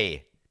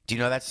day. Do you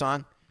know that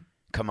song?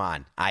 Come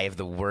on. I have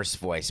the worst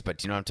voice, but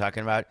do you know what I'm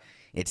talking about?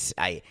 It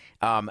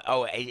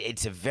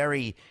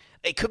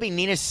could be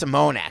Nina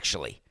Simone,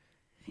 actually.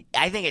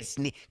 I think it's,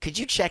 could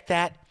you check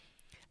that?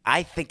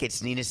 I think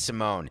it's Nina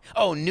Simone.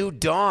 Oh, New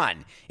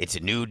Dawn. It's a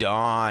new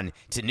dawn.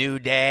 It's a new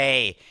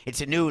day. It's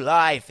a new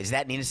life. Is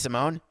that Nina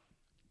Simone?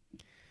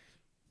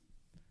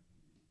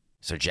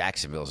 So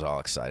Jacksonville's all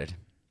excited.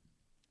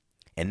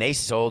 And they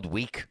sold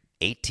week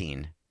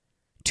 18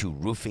 to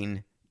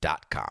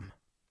Roofing.com.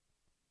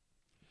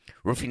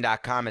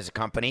 Roofing.com is a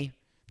company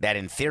that,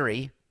 in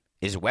theory,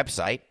 is a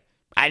website.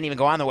 I didn't even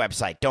go on the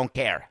website. Don't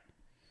care.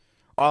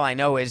 All I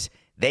know is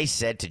they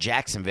said to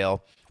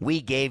Jacksonville, we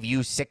gave you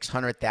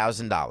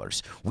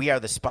 $600,000. We are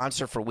the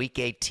sponsor for Week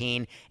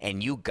 18,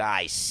 and you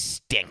guys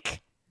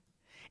stink.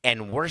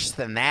 And worse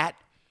than that,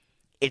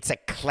 it's a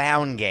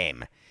clown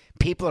game.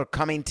 People are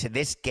coming to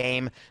this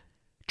game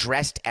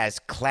dressed as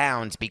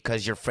clowns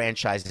because your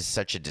franchise is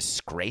such a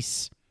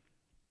disgrace.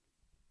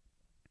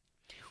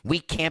 We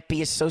can't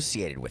be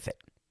associated with it.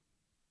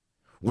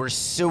 We're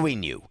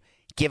suing you.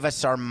 Give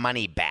us our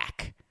money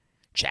back.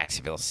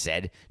 Jacksonville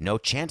said, no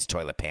chance,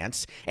 toilet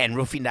pants. And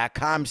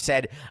Roofing.com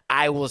said,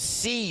 I will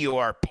see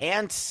your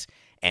pants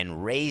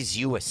and raise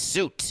you a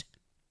suit.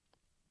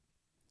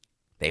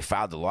 They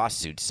filed the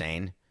lawsuit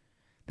saying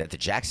that the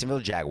Jacksonville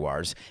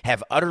Jaguars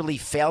have utterly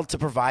failed to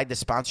provide the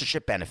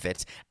sponsorship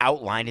benefits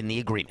outlined in the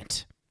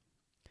agreement.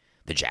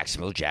 The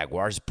Jacksonville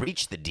Jaguars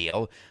breached the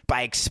deal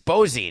by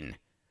exposing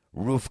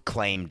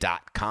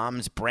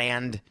RoofClaim.com's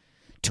brand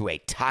to a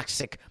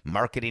toxic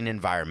marketing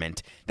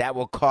environment that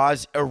will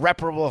cause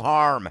irreparable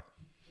harm.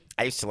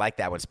 I used to like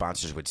that when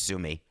sponsors would sue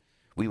me.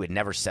 We would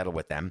never settle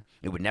with them.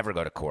 It would never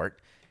go to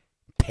court.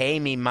 Pay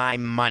me my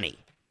money.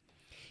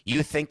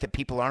 You think that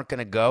people aren't going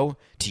to go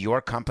to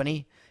your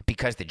company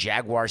because the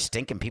Jaguars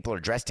stink and people are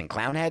dressed in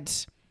clown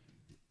heads?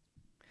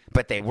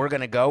 But they were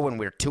going to go when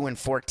we're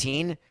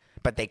 2-14,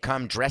 but they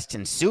come dressed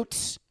in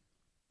suits?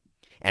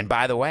 And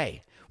by the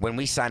way, when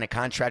we sign a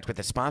contract with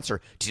a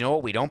sponsor, do you know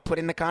what we don't put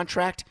in the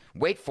contract?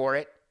 Wait for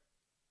it.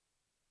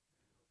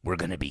 We're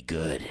going to be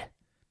good.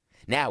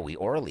 Now, we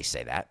orally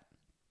say that.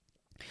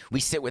 We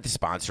sit with the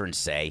sponsor and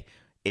say,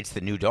 it's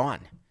the new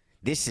dawn.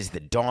 This is the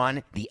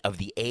dawn of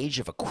the age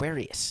of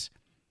Aquarius.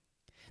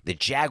 The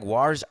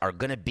Jaguars are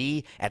going to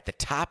be at the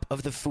top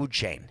of the food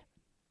chain.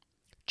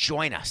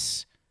 Join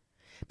us.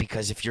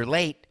 Because if you're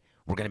late,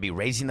 we're going to be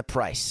raising the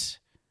price.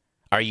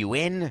 Are you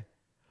in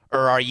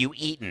or are you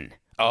eaten?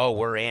 Oh,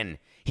 we're in.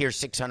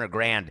 Here's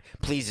 $600,000.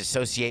 Please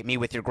associate me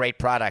with your great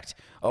product.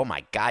 Oh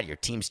my God, your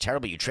team's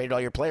terrible. You traded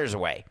all your players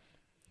away.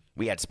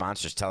 We had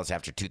sponsors tell us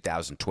after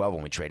 2012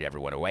 when we traded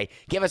everyone away,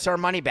 give us our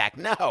money back.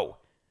 No.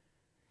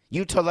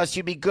 You told us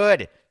you'd be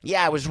good.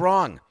 Yeah, I was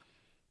wrong.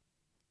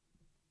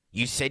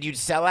 You said you'd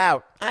sell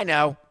out. I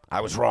know.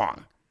 I was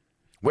wrong.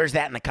 Where's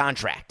that in the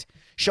contract?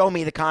 Show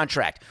me the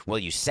contract. Well,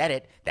 you said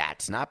it.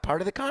 That's not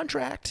part of the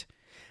contract.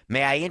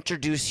 May I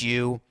introduce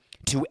you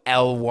to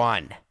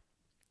L1.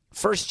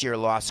 First-year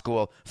law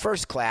school,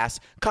 first class,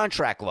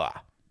 contract law.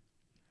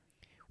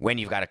 When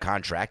you've got a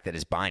contract that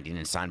is binding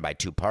and signed by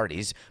two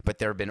parties, but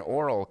there have been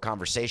oral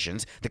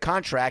conversations, the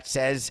contract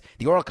says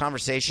the oral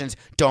conversations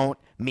don't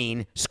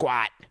mean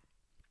squat.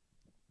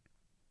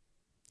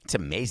 It's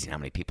amazing how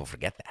many people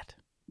forget that.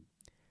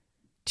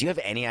 Do you have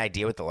any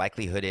idea what the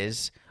likelihood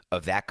is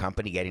of that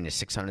company getting a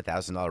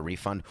 $600,000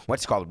 refund?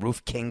 What's called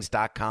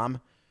roofkings.com,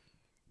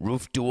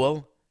 Roof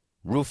Duel,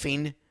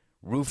 roofing,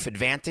 Roof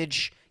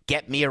Advantage,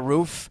 get me a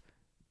roof,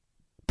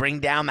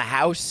 bring down the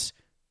house.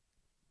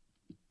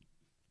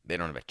 They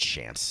don't have a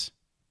chance.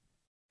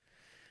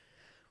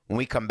 When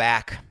we come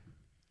back,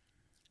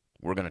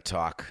 we're going to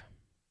talk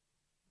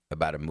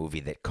about a movie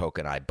that Coke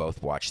and I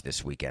both watched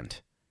this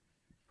weekend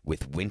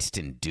with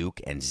Winston Duke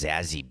and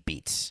Zazie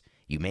Beetz.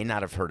 You may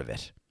not have heard of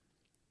it.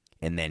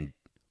 And then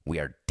we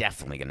are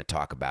definitely going to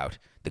talk about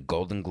the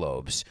Golden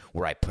Globes,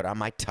 where I put on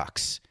my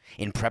tux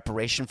in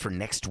preparation for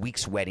next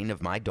week's wedding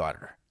of my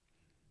daughter.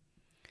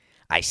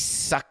 I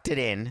sucked it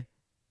in,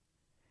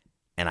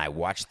 and I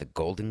watched the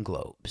Golden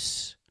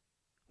Globes.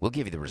 We'll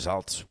give you the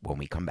results when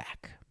we come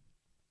back.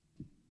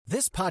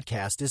 This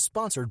podcast is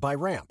sponsored by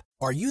Ramp.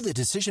 Are you the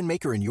decision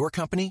maker in your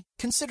company?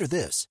 Consider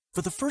this.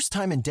 For the first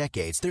time in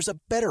decades, there's a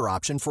better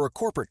option for a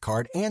corporate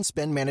card and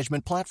spend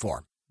management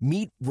platform.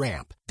 Meet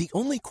Ramp, the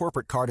only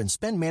corporate card and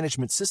spend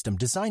management system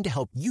designed to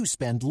help you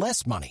spend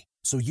less money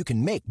so you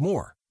can make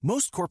more.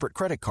 Most corporate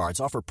credit cards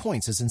offer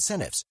points as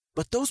incentives,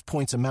 but those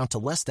points amount to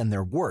less than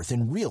their worth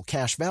in real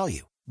cash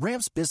value.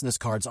 Ramp's business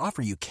cards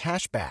offer you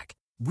cash back,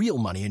 real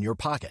money in your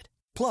pocket.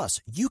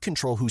 Plus, you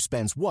control who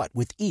spends what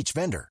with each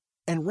vendor.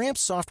 And Ramp's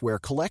software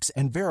collects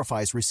and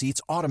verifies receipts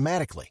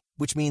automatically,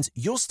 which means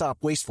you'll stop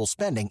wasteful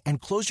spending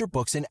and close your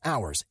books in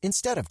hours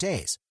instead of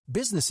days.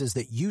 Businesses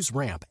that use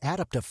Ramp add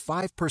up to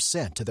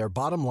 5% to their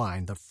bottom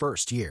line the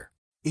first year.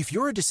 If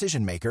you're a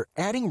decision maker,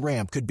 adding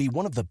Ramp could be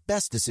one of the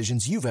best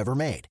decisions you've ever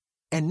made.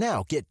 And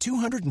now get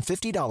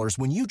 $250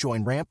 when you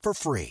join Ramp for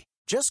free.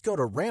 Just go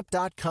to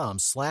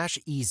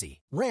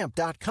ramp.com/easy.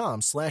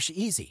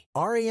 Ramp.com/easy.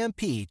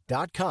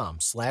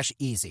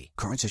 RAMP.com/easy.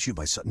 Cards issued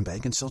by Sutton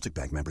Bank and Celtic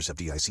Bank, members of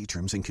FDIC.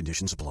 Terms and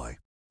conditions apply.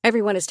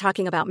 Everyone is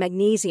talking about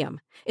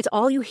magnesium. It's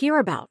all you hear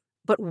about.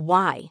 But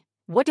why?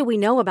 What do we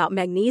know about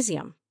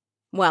magnesium?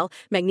 Well,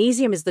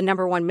 magnesium is the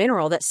number one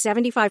mineral that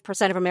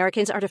 75% of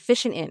Americans are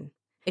deficient in.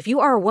 If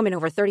you are a woman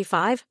over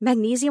 35,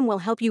 magnesium will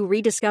help you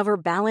rediscover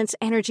balance,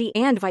 energy,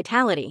 and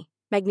vitality.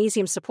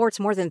 Magnesium supports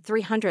more than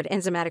 300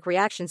 enzymatic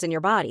reactions in your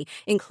body,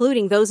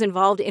 including those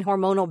involved in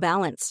hormonal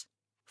balance.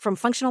 From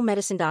functional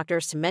medicine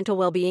doctors to mental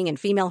well-being and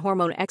female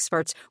hormone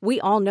experts,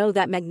 we all know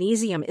that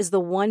magnesium is the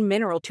one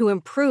mineral to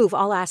improve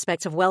all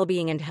aspects of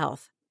well-being and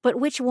health. But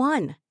which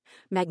one?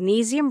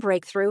 Magnesium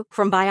Breakthrough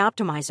from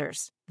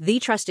Bioptimizers, the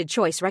trusted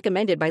choice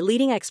recommended by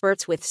leading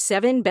experts with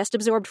 7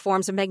 best-absorbed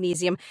forms of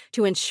magnesium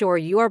to ensure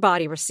your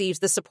body receives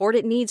the support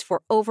it needs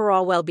for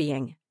overall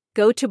well-being.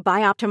 Go to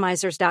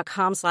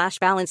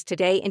bioptimizers.com/balance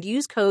today and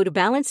use code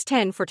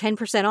BALANCE10 for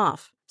 10%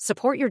 off.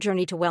 Support your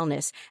journey to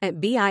wellness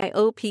at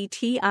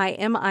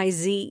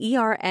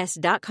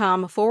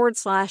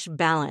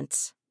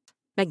bioptimizers.com/balance.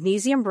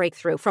 Magnesium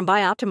Breakthrough from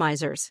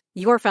Bioptimizers,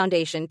 your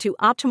foundation to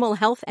optimal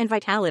health and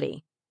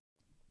vitality.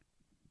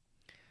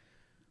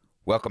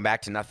 Welcome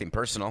back to Nothing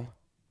Personal.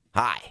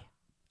 Hi,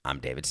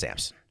 I'm David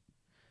Sampson.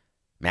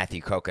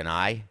 Matthew Koch and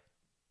I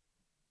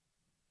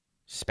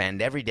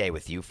spend every day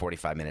with you,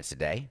 45 minutes a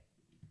day.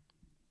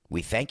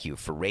 We thank you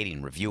for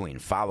rating, reviewing,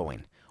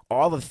 following,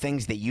 all the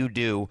things that you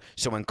do,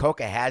 so when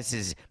Coca has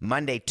his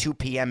Monday 2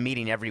 p.m.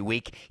 meeting every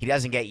week, he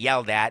doesn't get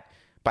yelled at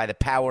by the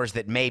powers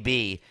that may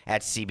be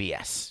at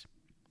CBS.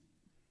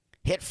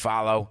 hit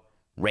follow,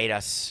 rate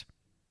us,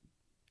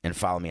 and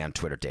follow me on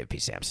Twitter, Dave P.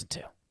 Sampson,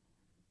 too.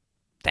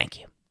 Thank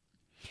you.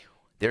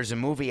 There's a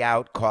movie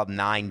out called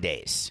 9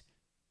 Days.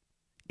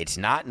 It's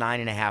not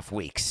 9.5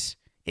 weeks.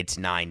 It's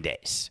 9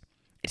 days.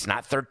 It's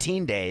not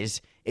 13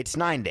 days. It's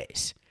 9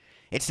 days.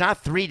 It's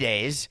not 3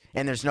 days,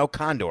 and there's no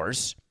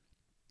condors.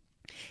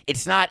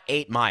 It's not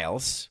 8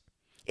 miles.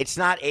 It's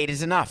not 8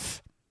 is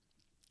enough.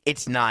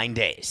 It's 9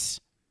 days.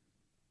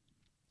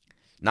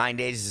 9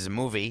 Days is a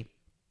movie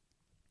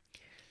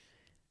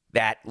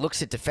that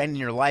looks at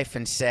defending your life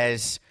and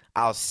says,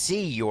 I'll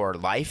see your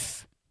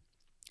life,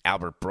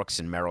 Albert Brooks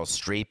and Meryl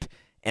Streep,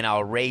 and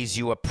I'll raise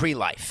you a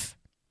pre-life.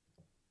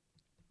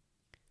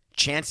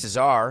 Chances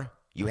are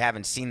you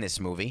haven't seen this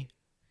movie,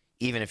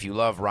 even if you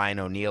love Ryan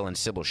O'Neal and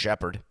Sybil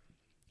Shepherd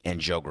and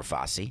Joe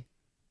Grafasi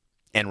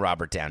and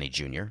Robert Downey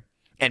Jr.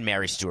 and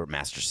Mary Stuart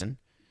Masterson.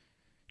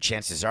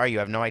 Chances are you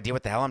have no idea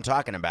what the hell I'm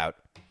talking about.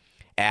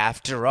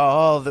 After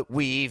all that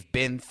we've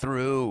been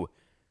through.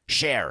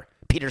 Cher,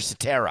 Peter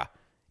Cetera.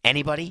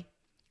 Anybody?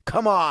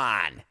 Come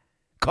on.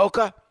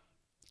 Coca?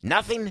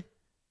 Nothing?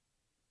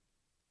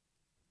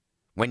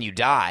 When you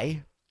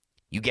die,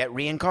 you get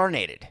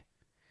reincarnated.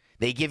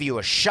 They give you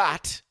a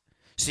shot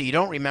so you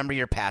don't remember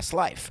your past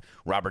life.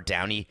 Robert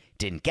Downey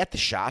didn't get the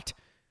shot,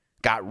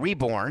 got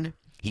reborn.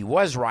 He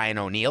was Ryan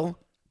O'Neal,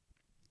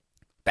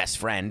 best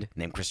friend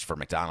named Christopher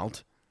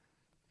McDonald,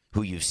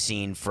 who you've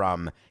seen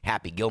from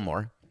Happy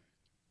Gilmore.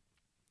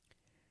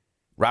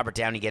 Robert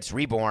Downey gets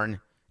reborn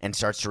and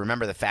starts to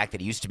remember the fact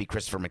that he used to be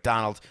Christopher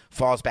McDonald,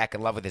 falls back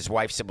in love with his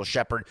wife, Sybil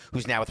Shepherd,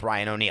 who's now with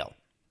Ryan O'Neal.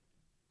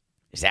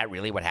 Is that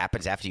really what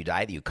happens after you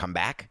die, that you come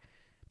back,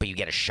 but you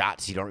get a shot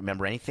so you don't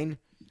remember anything?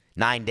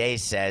 9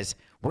 Days says,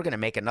 we're going to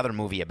make another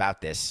movie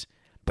about this,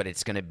 but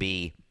it's going to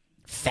be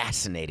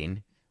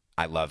fascinating.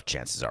 I love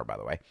Chances Are, by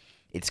the way.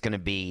 It's going to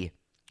be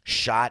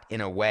shot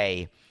in a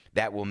way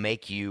that will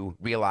make you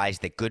realize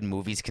that good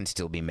movies can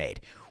still be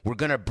made. We're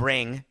going to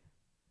bring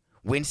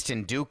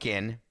Winston Duke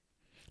in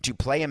to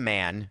play a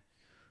man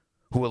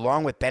who,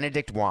 along with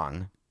Benedict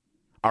Wong,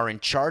 are in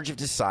charge of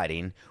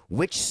deciding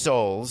which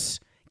souls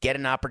get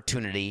an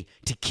opportunity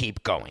to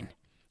keep going.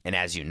 And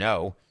as you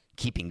know,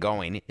 keeping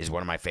going is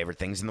one of my favorite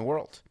things in the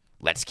world.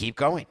 Let's keep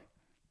going.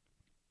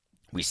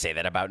 We say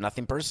that about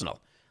Nothing Personal.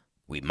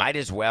 We might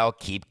as well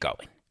keep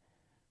going.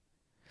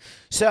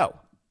 So,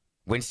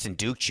 Winston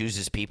Duke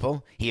chooses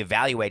people. He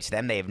evaluates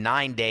them. They have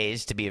 9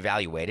 days to be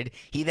evaluated.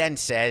 He then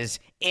says,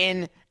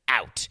 in,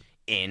 out,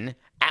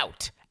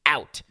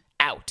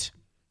 out.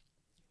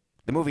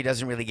 The movie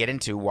doesn't really get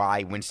into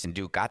why Winston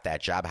Duke got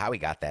that job, how he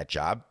got that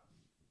job.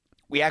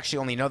 We actually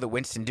only know that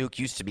Winston Duke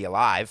used to be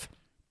alive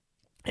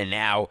and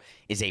now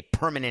is a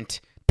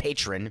permanent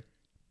patron,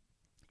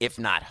 if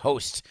not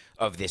host,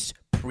 of this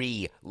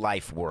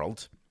pre-life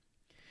world.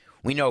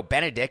 We know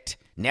Benedict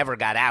never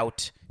got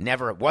out,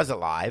 never was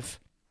alive,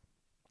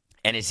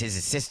 and is his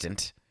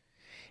assistant.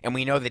 And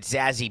we know that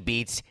Zazie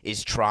Beetz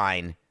is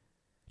trying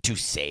to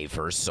save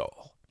her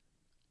soul.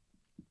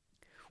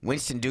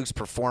 Winston Duke's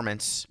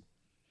performance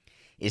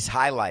is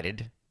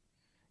highlighted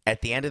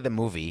at the end of the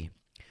movie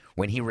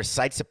when he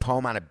recites a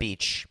poem on a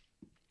beach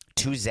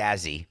to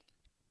Zazie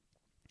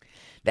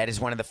that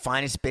is one of the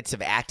finest bits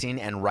of acting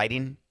and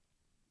writing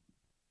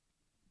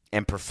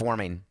and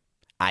performing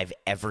I've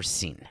ever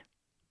seen.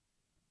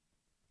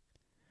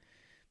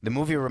 The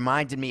movie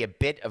reminded me a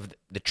bit of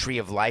The Tree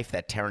of Life,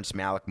 that Terrence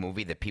Malick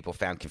movie that people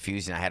found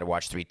confusing. I had to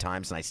watch 3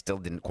 times, and I still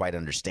didn't quite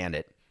understand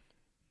it.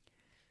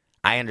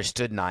 I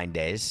understood 9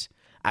 Days.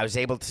 I was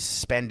able to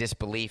suspend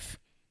disbelief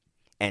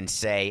and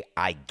say,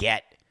 I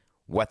get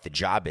what the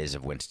job is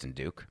of Winston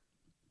Duke.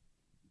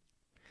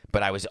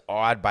 But I was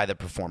awed by the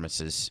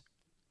performances.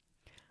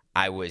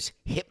 I was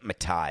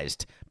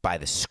hypnotized by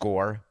the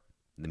score,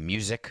 the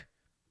music,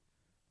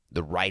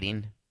 the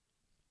writing,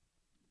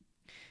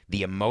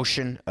 the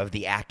emotion of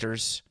the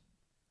actors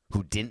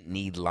who didn't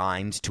need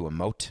lines to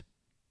emote.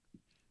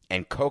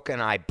 And Coca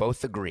and I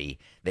both agree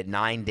that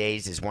 9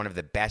 Days is one of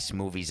the best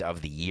movies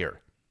of the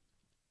year.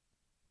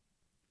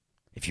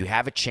 If you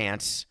have a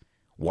chance,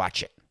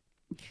 watch it.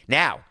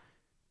 Now,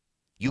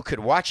 you could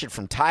watch it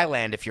from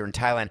Thailand if you're in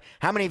Thailand.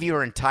 How many of you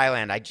are in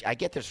Thailand? I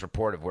get this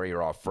report of where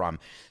you're all from.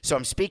 So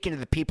I'm speaking to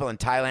the people in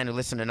Thailand who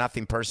listen to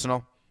Nothing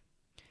Personal.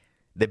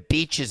 The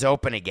beach is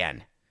open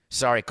again.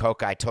 Sorry,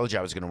 Coca, I told you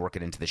I was going to work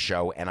it into the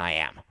show, and I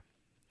am.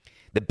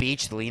 The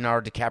Beach, the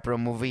Leonardo DiCaprio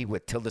movie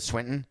with Tilda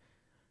Swinton,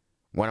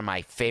 one of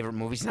my favorite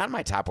movies. Not in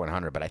my top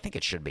 100, but I think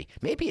it should be.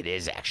 Maybe it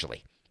is,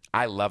 actually.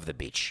 I love The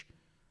Beach.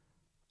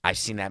 I've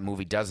seen that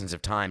movie dozens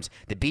of times.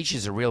 The beach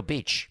is a real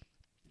beach.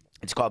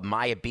 It's called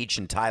Maya Beach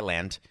in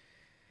Thailand.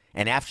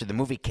 And after the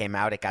movie came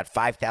out, it got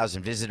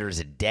 5,000 visitors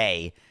a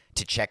day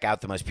to check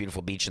out the most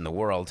beautiful beach in the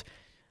world.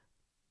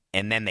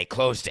 And then they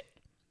closed it.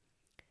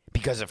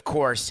 Because, of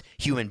course,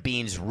 human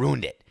beings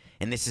ruined it.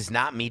 And this is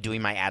not me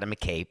doing my Adam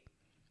McCabe.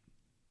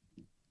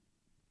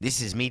 This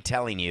is me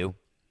telling you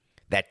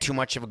that too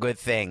much of a good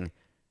thing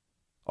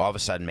all of a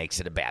sudden makes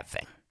it a bad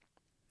thing.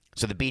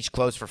 So the beach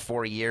closed for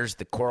 4 years.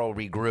 The coral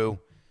regrew.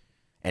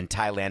 And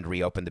Thailand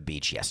reopened the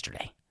beach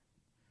yesterday.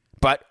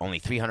 But only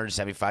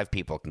 375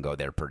 people can go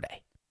there per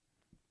day.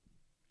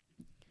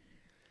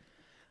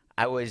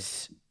 I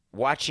was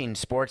watching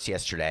sports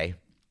yesterday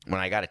when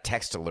I got a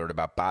text alert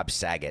about Bob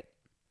Saget.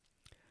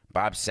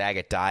 Bob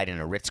Saget died in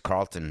a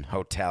Ritz-Carlton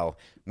hotel.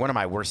 One of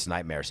my worst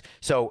nightmares.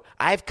 So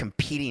I have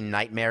competing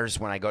nightmares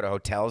when I go to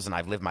hotels, and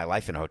I've lived my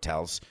life in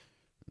hotels,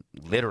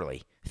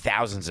 literally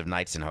thousands of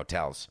nights in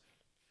hotels.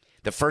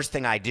 The first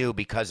thing I do,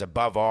 because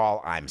above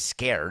all, I'm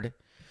scared.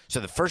 So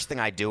the first thing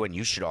I do, and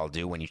you should all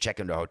do when you check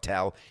into a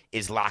hotel,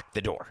 is lock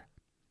the door.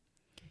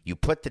 You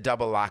put the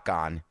double lock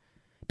on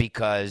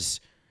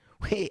because,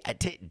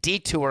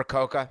 detour,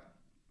 Coca.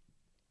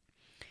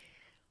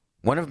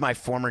 One of my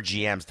former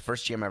GMs, the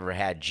first GM I ever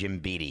had, Jim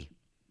Beattie,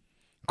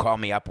 called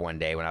me up one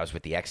day when I was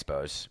with the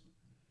Expos,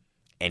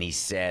 and he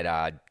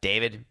said,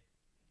 David,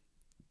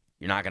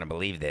 you're not going to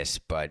believe this,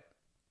 but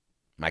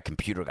my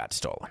computer got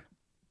stolen.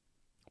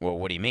 Well,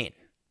 what do you mean?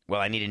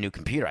 Well, I need a new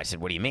computer. I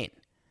said, what do you mean?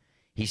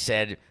 He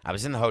said, I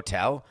was in the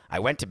hotel. I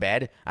went to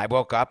bed. I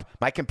woke up.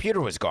 My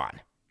computer was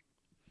gone.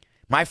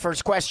 My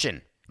first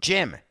question,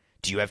 Jim,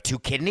 do you have 2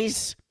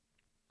 kidneys?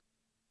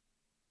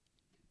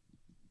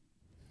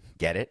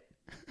 Get it?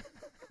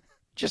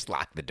 Just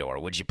lock the door,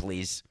 would you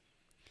please?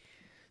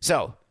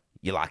 So,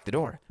 you lock the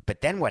door.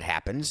 But then what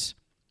happens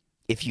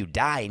if you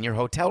die in your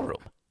hotel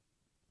room?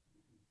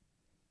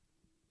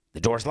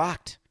 The door's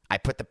locked. I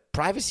put the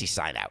privacy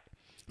sign out.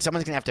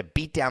 Someone's going to have to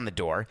beat down the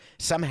door,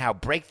 somehow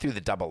break through the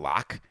double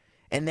lock,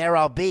 and there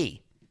I'll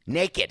be,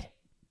 naked.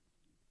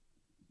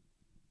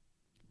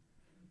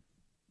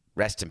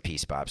 Rest in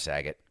peace, Bob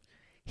Saget.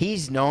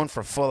 He's known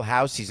for Full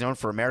House. He's known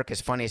for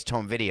America's Funniest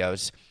Home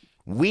Videos.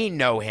 We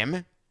know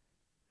him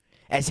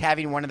as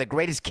having one of the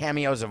greatest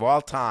cameos of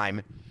all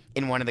time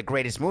in one of the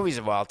greatest movies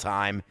of all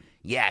time.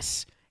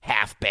 Yes,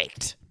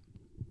 Half-Baked.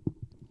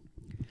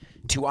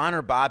 To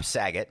honor Bob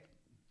Saget,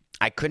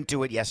 I couldn't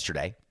do it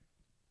yesterday,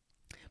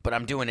 but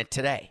I'm doing it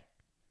today.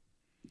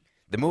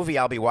 The movie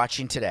I'll be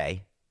watching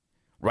today,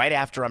 right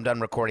after I'm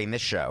done recording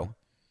this show,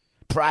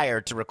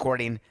 prior to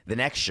recording the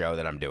next show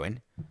that I'm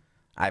doing.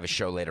 I have a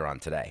show later on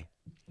today.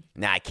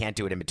 Now, I can't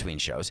do it in between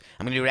shows.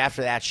 I'm going to do it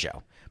after that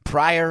show.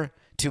 Prior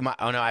to my...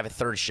 Oh, no, I have a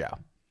third show.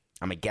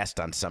 I'm a guest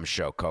on some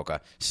show,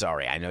 Coca.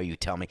 Sorry, I know you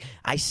tell me.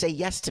 I say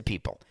yes to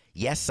people.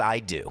 Yes, I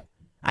do.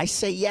 I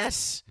say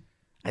yes.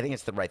 I think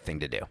it's the right thing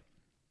to do.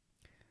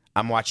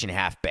 I'm watching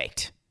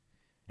Half-Baked.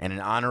 And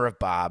in honor of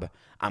Bob,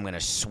 I'm going to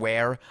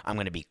swear, I'm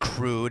going to be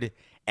crude,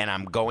 and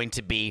I'm going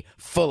to be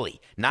fully,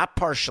 not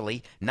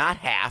partially, not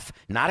half,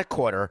 not a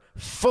quarter,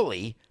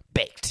 fully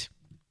baked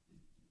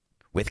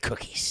with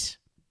cookies.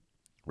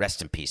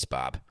 Rest in peace,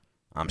 Bob.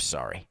 I'm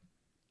sorry.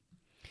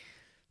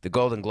 The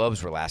Golden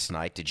Globes were last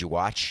night. Did you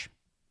watch?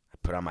 I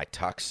put on my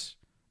tux,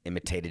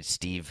 imitated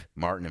Steve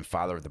Martin and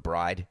Father of the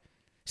Bride,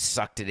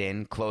 sucked it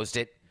in, closed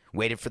it,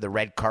 waited for the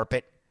red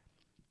carpet,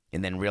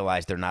 and then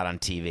realized they're not on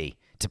TV.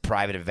 It's a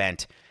private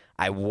event.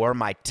 I wore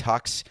my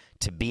tux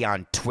to be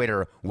on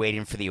Twitter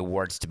waiting for the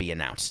awards to be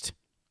announced.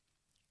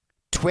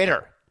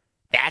 Twitter.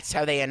 That's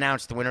how they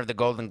announced the winner of the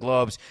Golden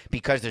Globes,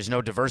 because there's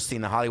no diversity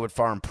in the Hollywood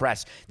Foreign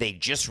Press. They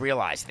just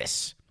realized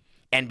this.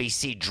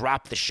 NBC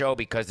dropped the show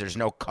because there's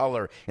no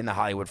color in the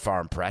Hollywood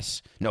Foreign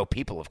Press, no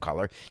people of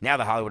color. Now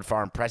the Hollywood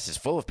Foreign Press is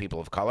full of people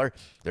of color.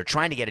 They're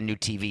trying to get a new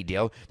TV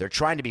deal. They're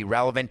trying to be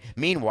relevant.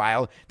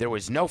 Meanwhile, there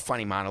was no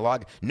funny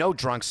monologue, no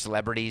drunk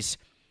celebrities,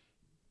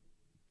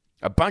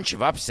 a bunch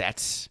of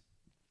upsets.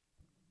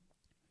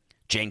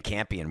 Jane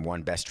Campion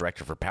won Best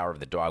Director for Power of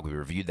the Dog. We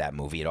reviewed that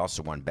movie. It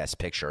also won Best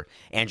Picture.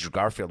 Andrew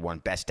Garfield won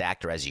Best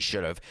Actor, as he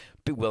should have.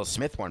 Will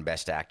Smith won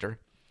Best Actor.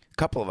 A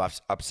couple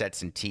of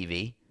upsets in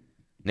TV.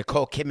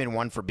 Nicole Kidman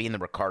won for being the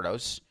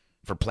Ricardos,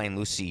 for playing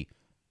Lucy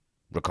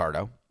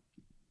Ricardo.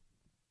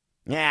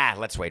 Yeah,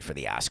 let's wait for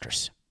the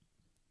Oscars.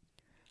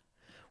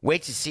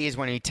 Wait to see is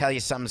when we tell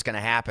you something's going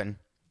to happen.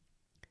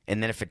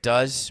 And then if it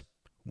does,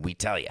 we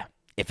tell you.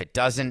 If it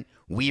doesn't,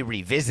 we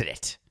revisit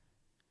it.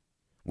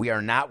 We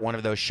are not one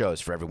of those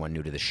shows for everyone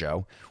new to the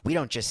show. We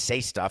don't just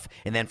say stuff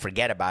and then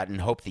forget about it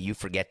and hope that you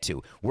forget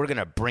to. We're going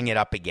to bring it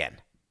up again.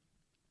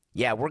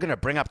 Yeah, we're going to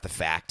bring up the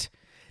fact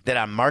that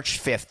on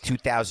March 5th,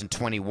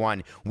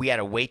 2021, we had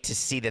to wait to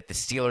see that the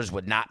Steelers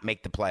would not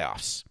make the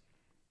playoffs.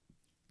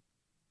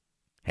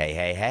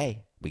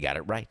 Hey, we got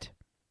it right.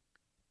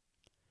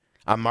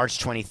 On March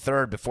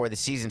 23rd, before the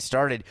season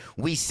started,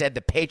 we said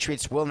the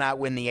Patriots will not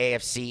win the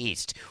AFC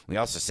East. We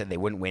also said they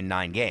wouldn't win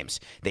 9 games.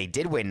 They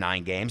did win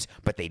 9 games,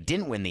 but they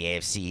didn't win the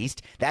AFC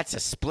East. That's a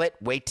split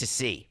wait to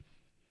see.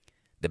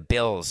 The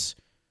Bills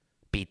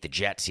beat the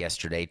Jets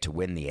yesterday to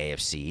win the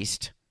AFC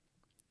East.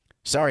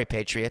 Sorry,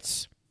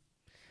 Patriots.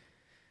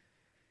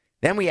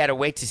 Then we had to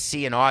wait to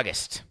see in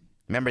August.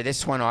 Remember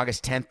this one,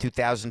 August 10th,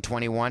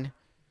 2021?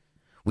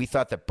 We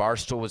thought that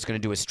Barstool was going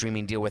to do a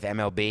streaming deal with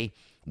MLB.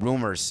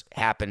 Rumors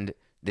happened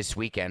this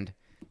weekend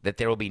that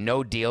there will be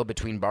no deal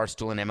between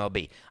Barstool and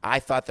MLB. I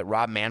thought that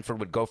Rob Manfred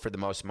would go for the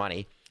most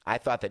money. I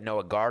thought that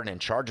Noah Gardner, in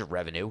charge of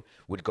revenue,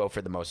 would go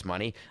for the most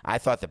money. I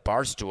thought that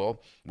Barstool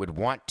would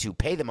want to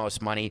pay the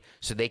most money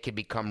so they could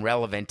become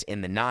relevant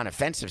in the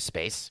non-offensive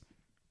space.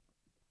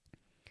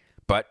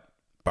 But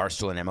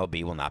Barstool and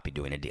MLB will not be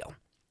doing a deal.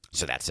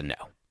 So that's a no.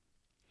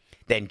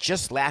 Then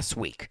just last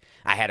week,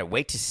 I had to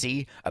wait to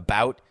see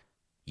about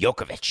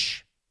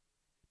Djokovic.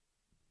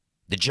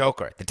 The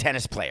Joker, the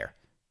tennis player,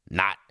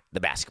 not the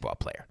basketball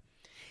player.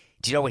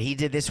 Do you know what he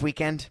did this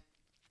weekend?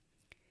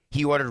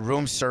 He ordered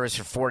room service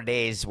for 4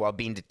 days while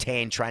being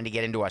detained trying to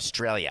get into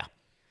Australia.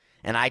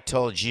 And I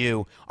told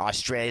you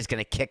Australia's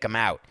going to kick him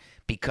out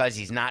because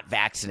he's not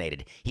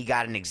vaccinated. He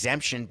got an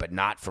exemption, but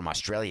not from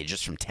Australia,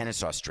 just from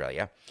Tennis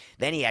Australia.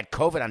 Then he had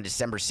COVID on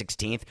December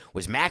 16th,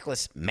 was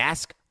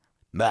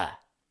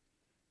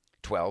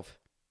 12,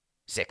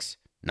 6,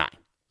 9.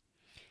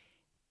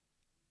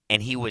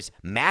 And he was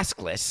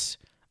maskless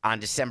on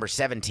December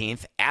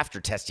 17th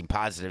after testing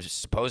positive,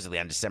 supposedly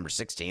on December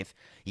 16th.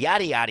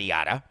 Yada, yada,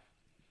 yada.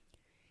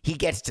 He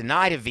gets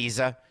denied a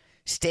visa,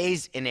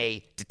 stays in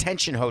a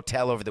detention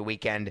hotel over the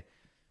weekend,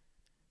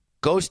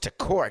 goes to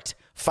court,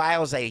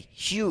 files a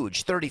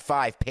huge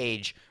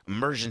 35-page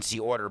emergency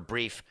order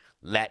brief.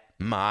 Let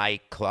my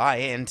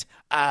client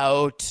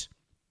out.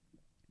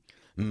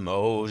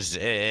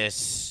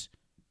 Moses.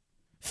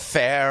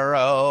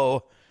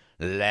 Pharaoh.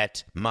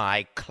 Let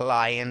my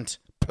client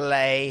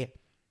play.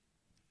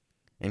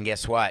 And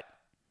guess what?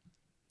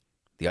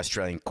 The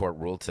Australian court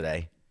ruled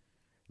today.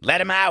 Let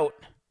him out.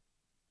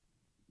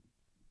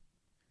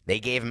 They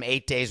gave him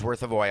 8 days'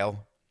 worth of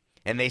oil,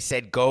 and they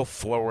said, go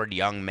forward,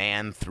 young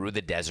man, through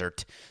the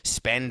desert.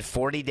 Spend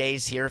 40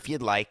 days here if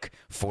you'd like,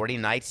 40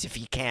 nights if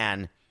you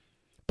can,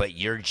 but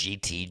you're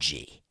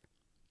GTG.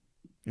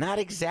 Not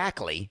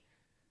exactly.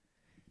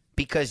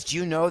 Because do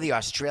you know the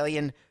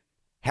Australian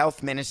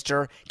health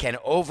minister can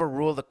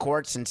overrule the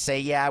courts and say,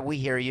 yeah, we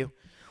hear you.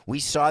 We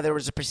saw there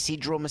was a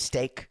procedural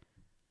mistake.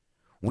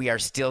 We are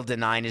still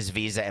denying his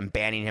visa and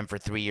banning him for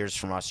 3 years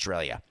from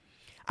Australia.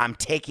 I'm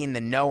taking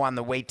the no on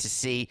the wait to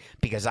see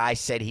because I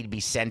said he'd be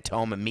sent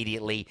home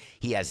immediately.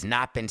 He has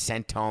not been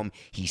sent home.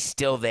 He's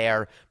still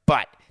there,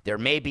 but there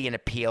may be an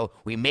appeal.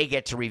 We may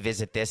get to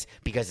revisit this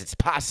because it's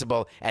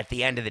possible at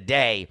the end of the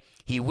day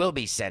he will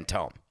be sent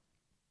home.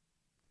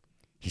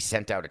 He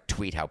sent out a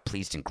tweet how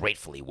pleased and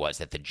grateful he was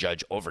that the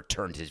judge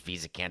overturned his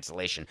visa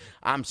cancellation.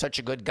 I'm such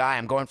a good guy.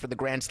 I'm going for the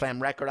Grand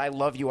Slam record. I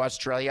love you,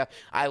 Australia.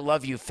 I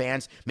love you,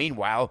 fans.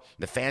 Meanwhile,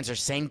 the fans are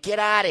saying, get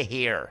out of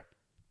here.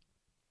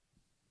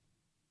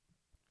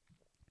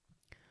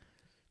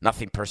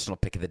 Nothing personal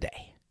pick of the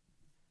day.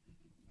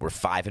 We're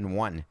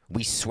 5-1.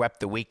 We swept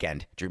the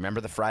weekend. Do you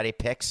remember the Friday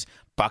picks?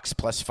 Bucks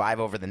 +5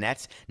 over the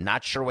Nets.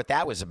 Not sure what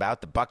that was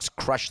about. The Bucks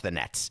crushed the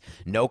Nets.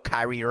 No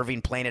Kyrie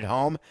Irving playing at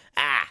home.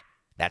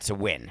 That's a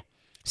win.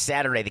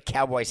 Saturday, the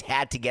Cowboys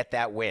had to get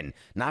that win.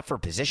 Not for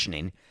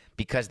positioning,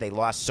 because they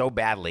lost so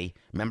badly.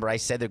 Remember I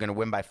said they're going to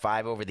win by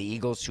 5 over the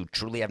Eagles, who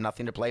truly have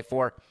nothing to play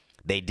for?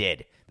 They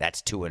did.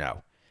 That's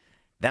 2-0.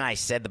 Then I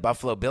said the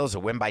Buffalo Bills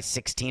will win by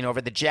 16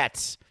 over the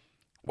Jets.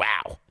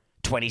 Wow.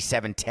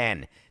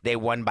 27-10. They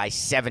won by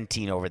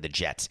 17 over the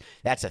Jets.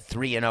 That's a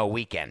 3-0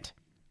 weekend.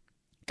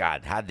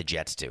 God, how'd the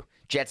Jets do?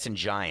 Jets and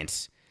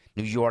Giants.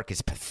 New York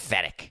is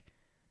pathetic.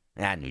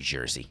 New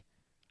Jersey.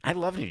 I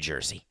love New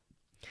Jersey.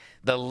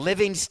 The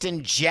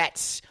Livingston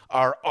Jets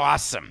are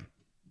awesome.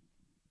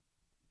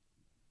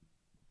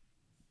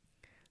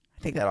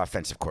 I think that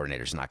offensive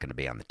coordinator is not going to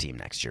be on the team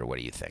next year. What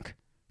do you think?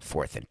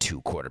 4th and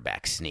 2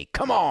 quarterback sneak.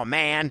 Come on,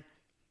 man.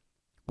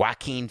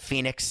 Joaquin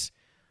Phoenix.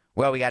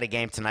 Well, we got a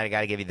game tonight. I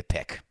got to give you the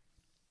pick.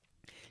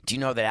 Do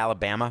you know that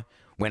Alabama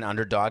went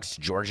underdogs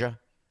to Georgia?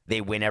 They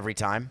win every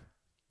time.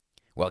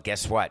 Well,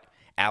 guess what?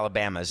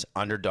 Alabama's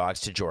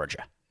underdogs to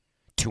Georgia.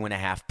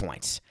 2.5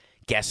 points.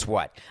 Guess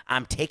what?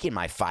 I'm taking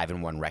my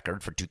 5-1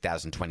 record for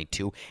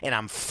 2022, and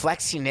I'm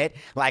flexing it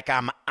like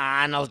I'm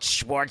Arnold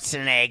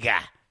Schwarzenegger.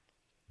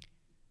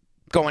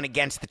 Going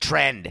against the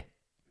trend.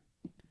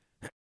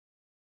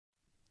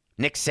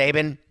 Nick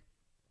Saban,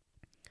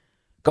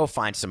 go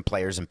find some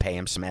players and pay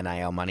him some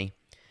NIL money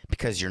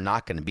because you're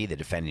not going to be the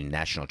defending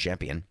national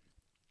champion.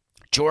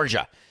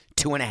 Georgia,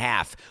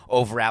 2.5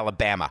 over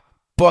Alabama.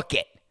 Book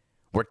it.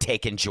 We're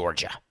taking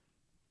Georgia.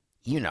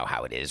 You know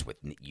how it is with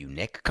you,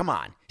 Nick. Come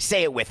on.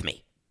 Say it with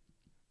me.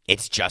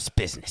 It's just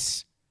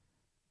business.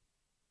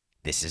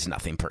 This is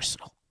nothing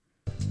personal.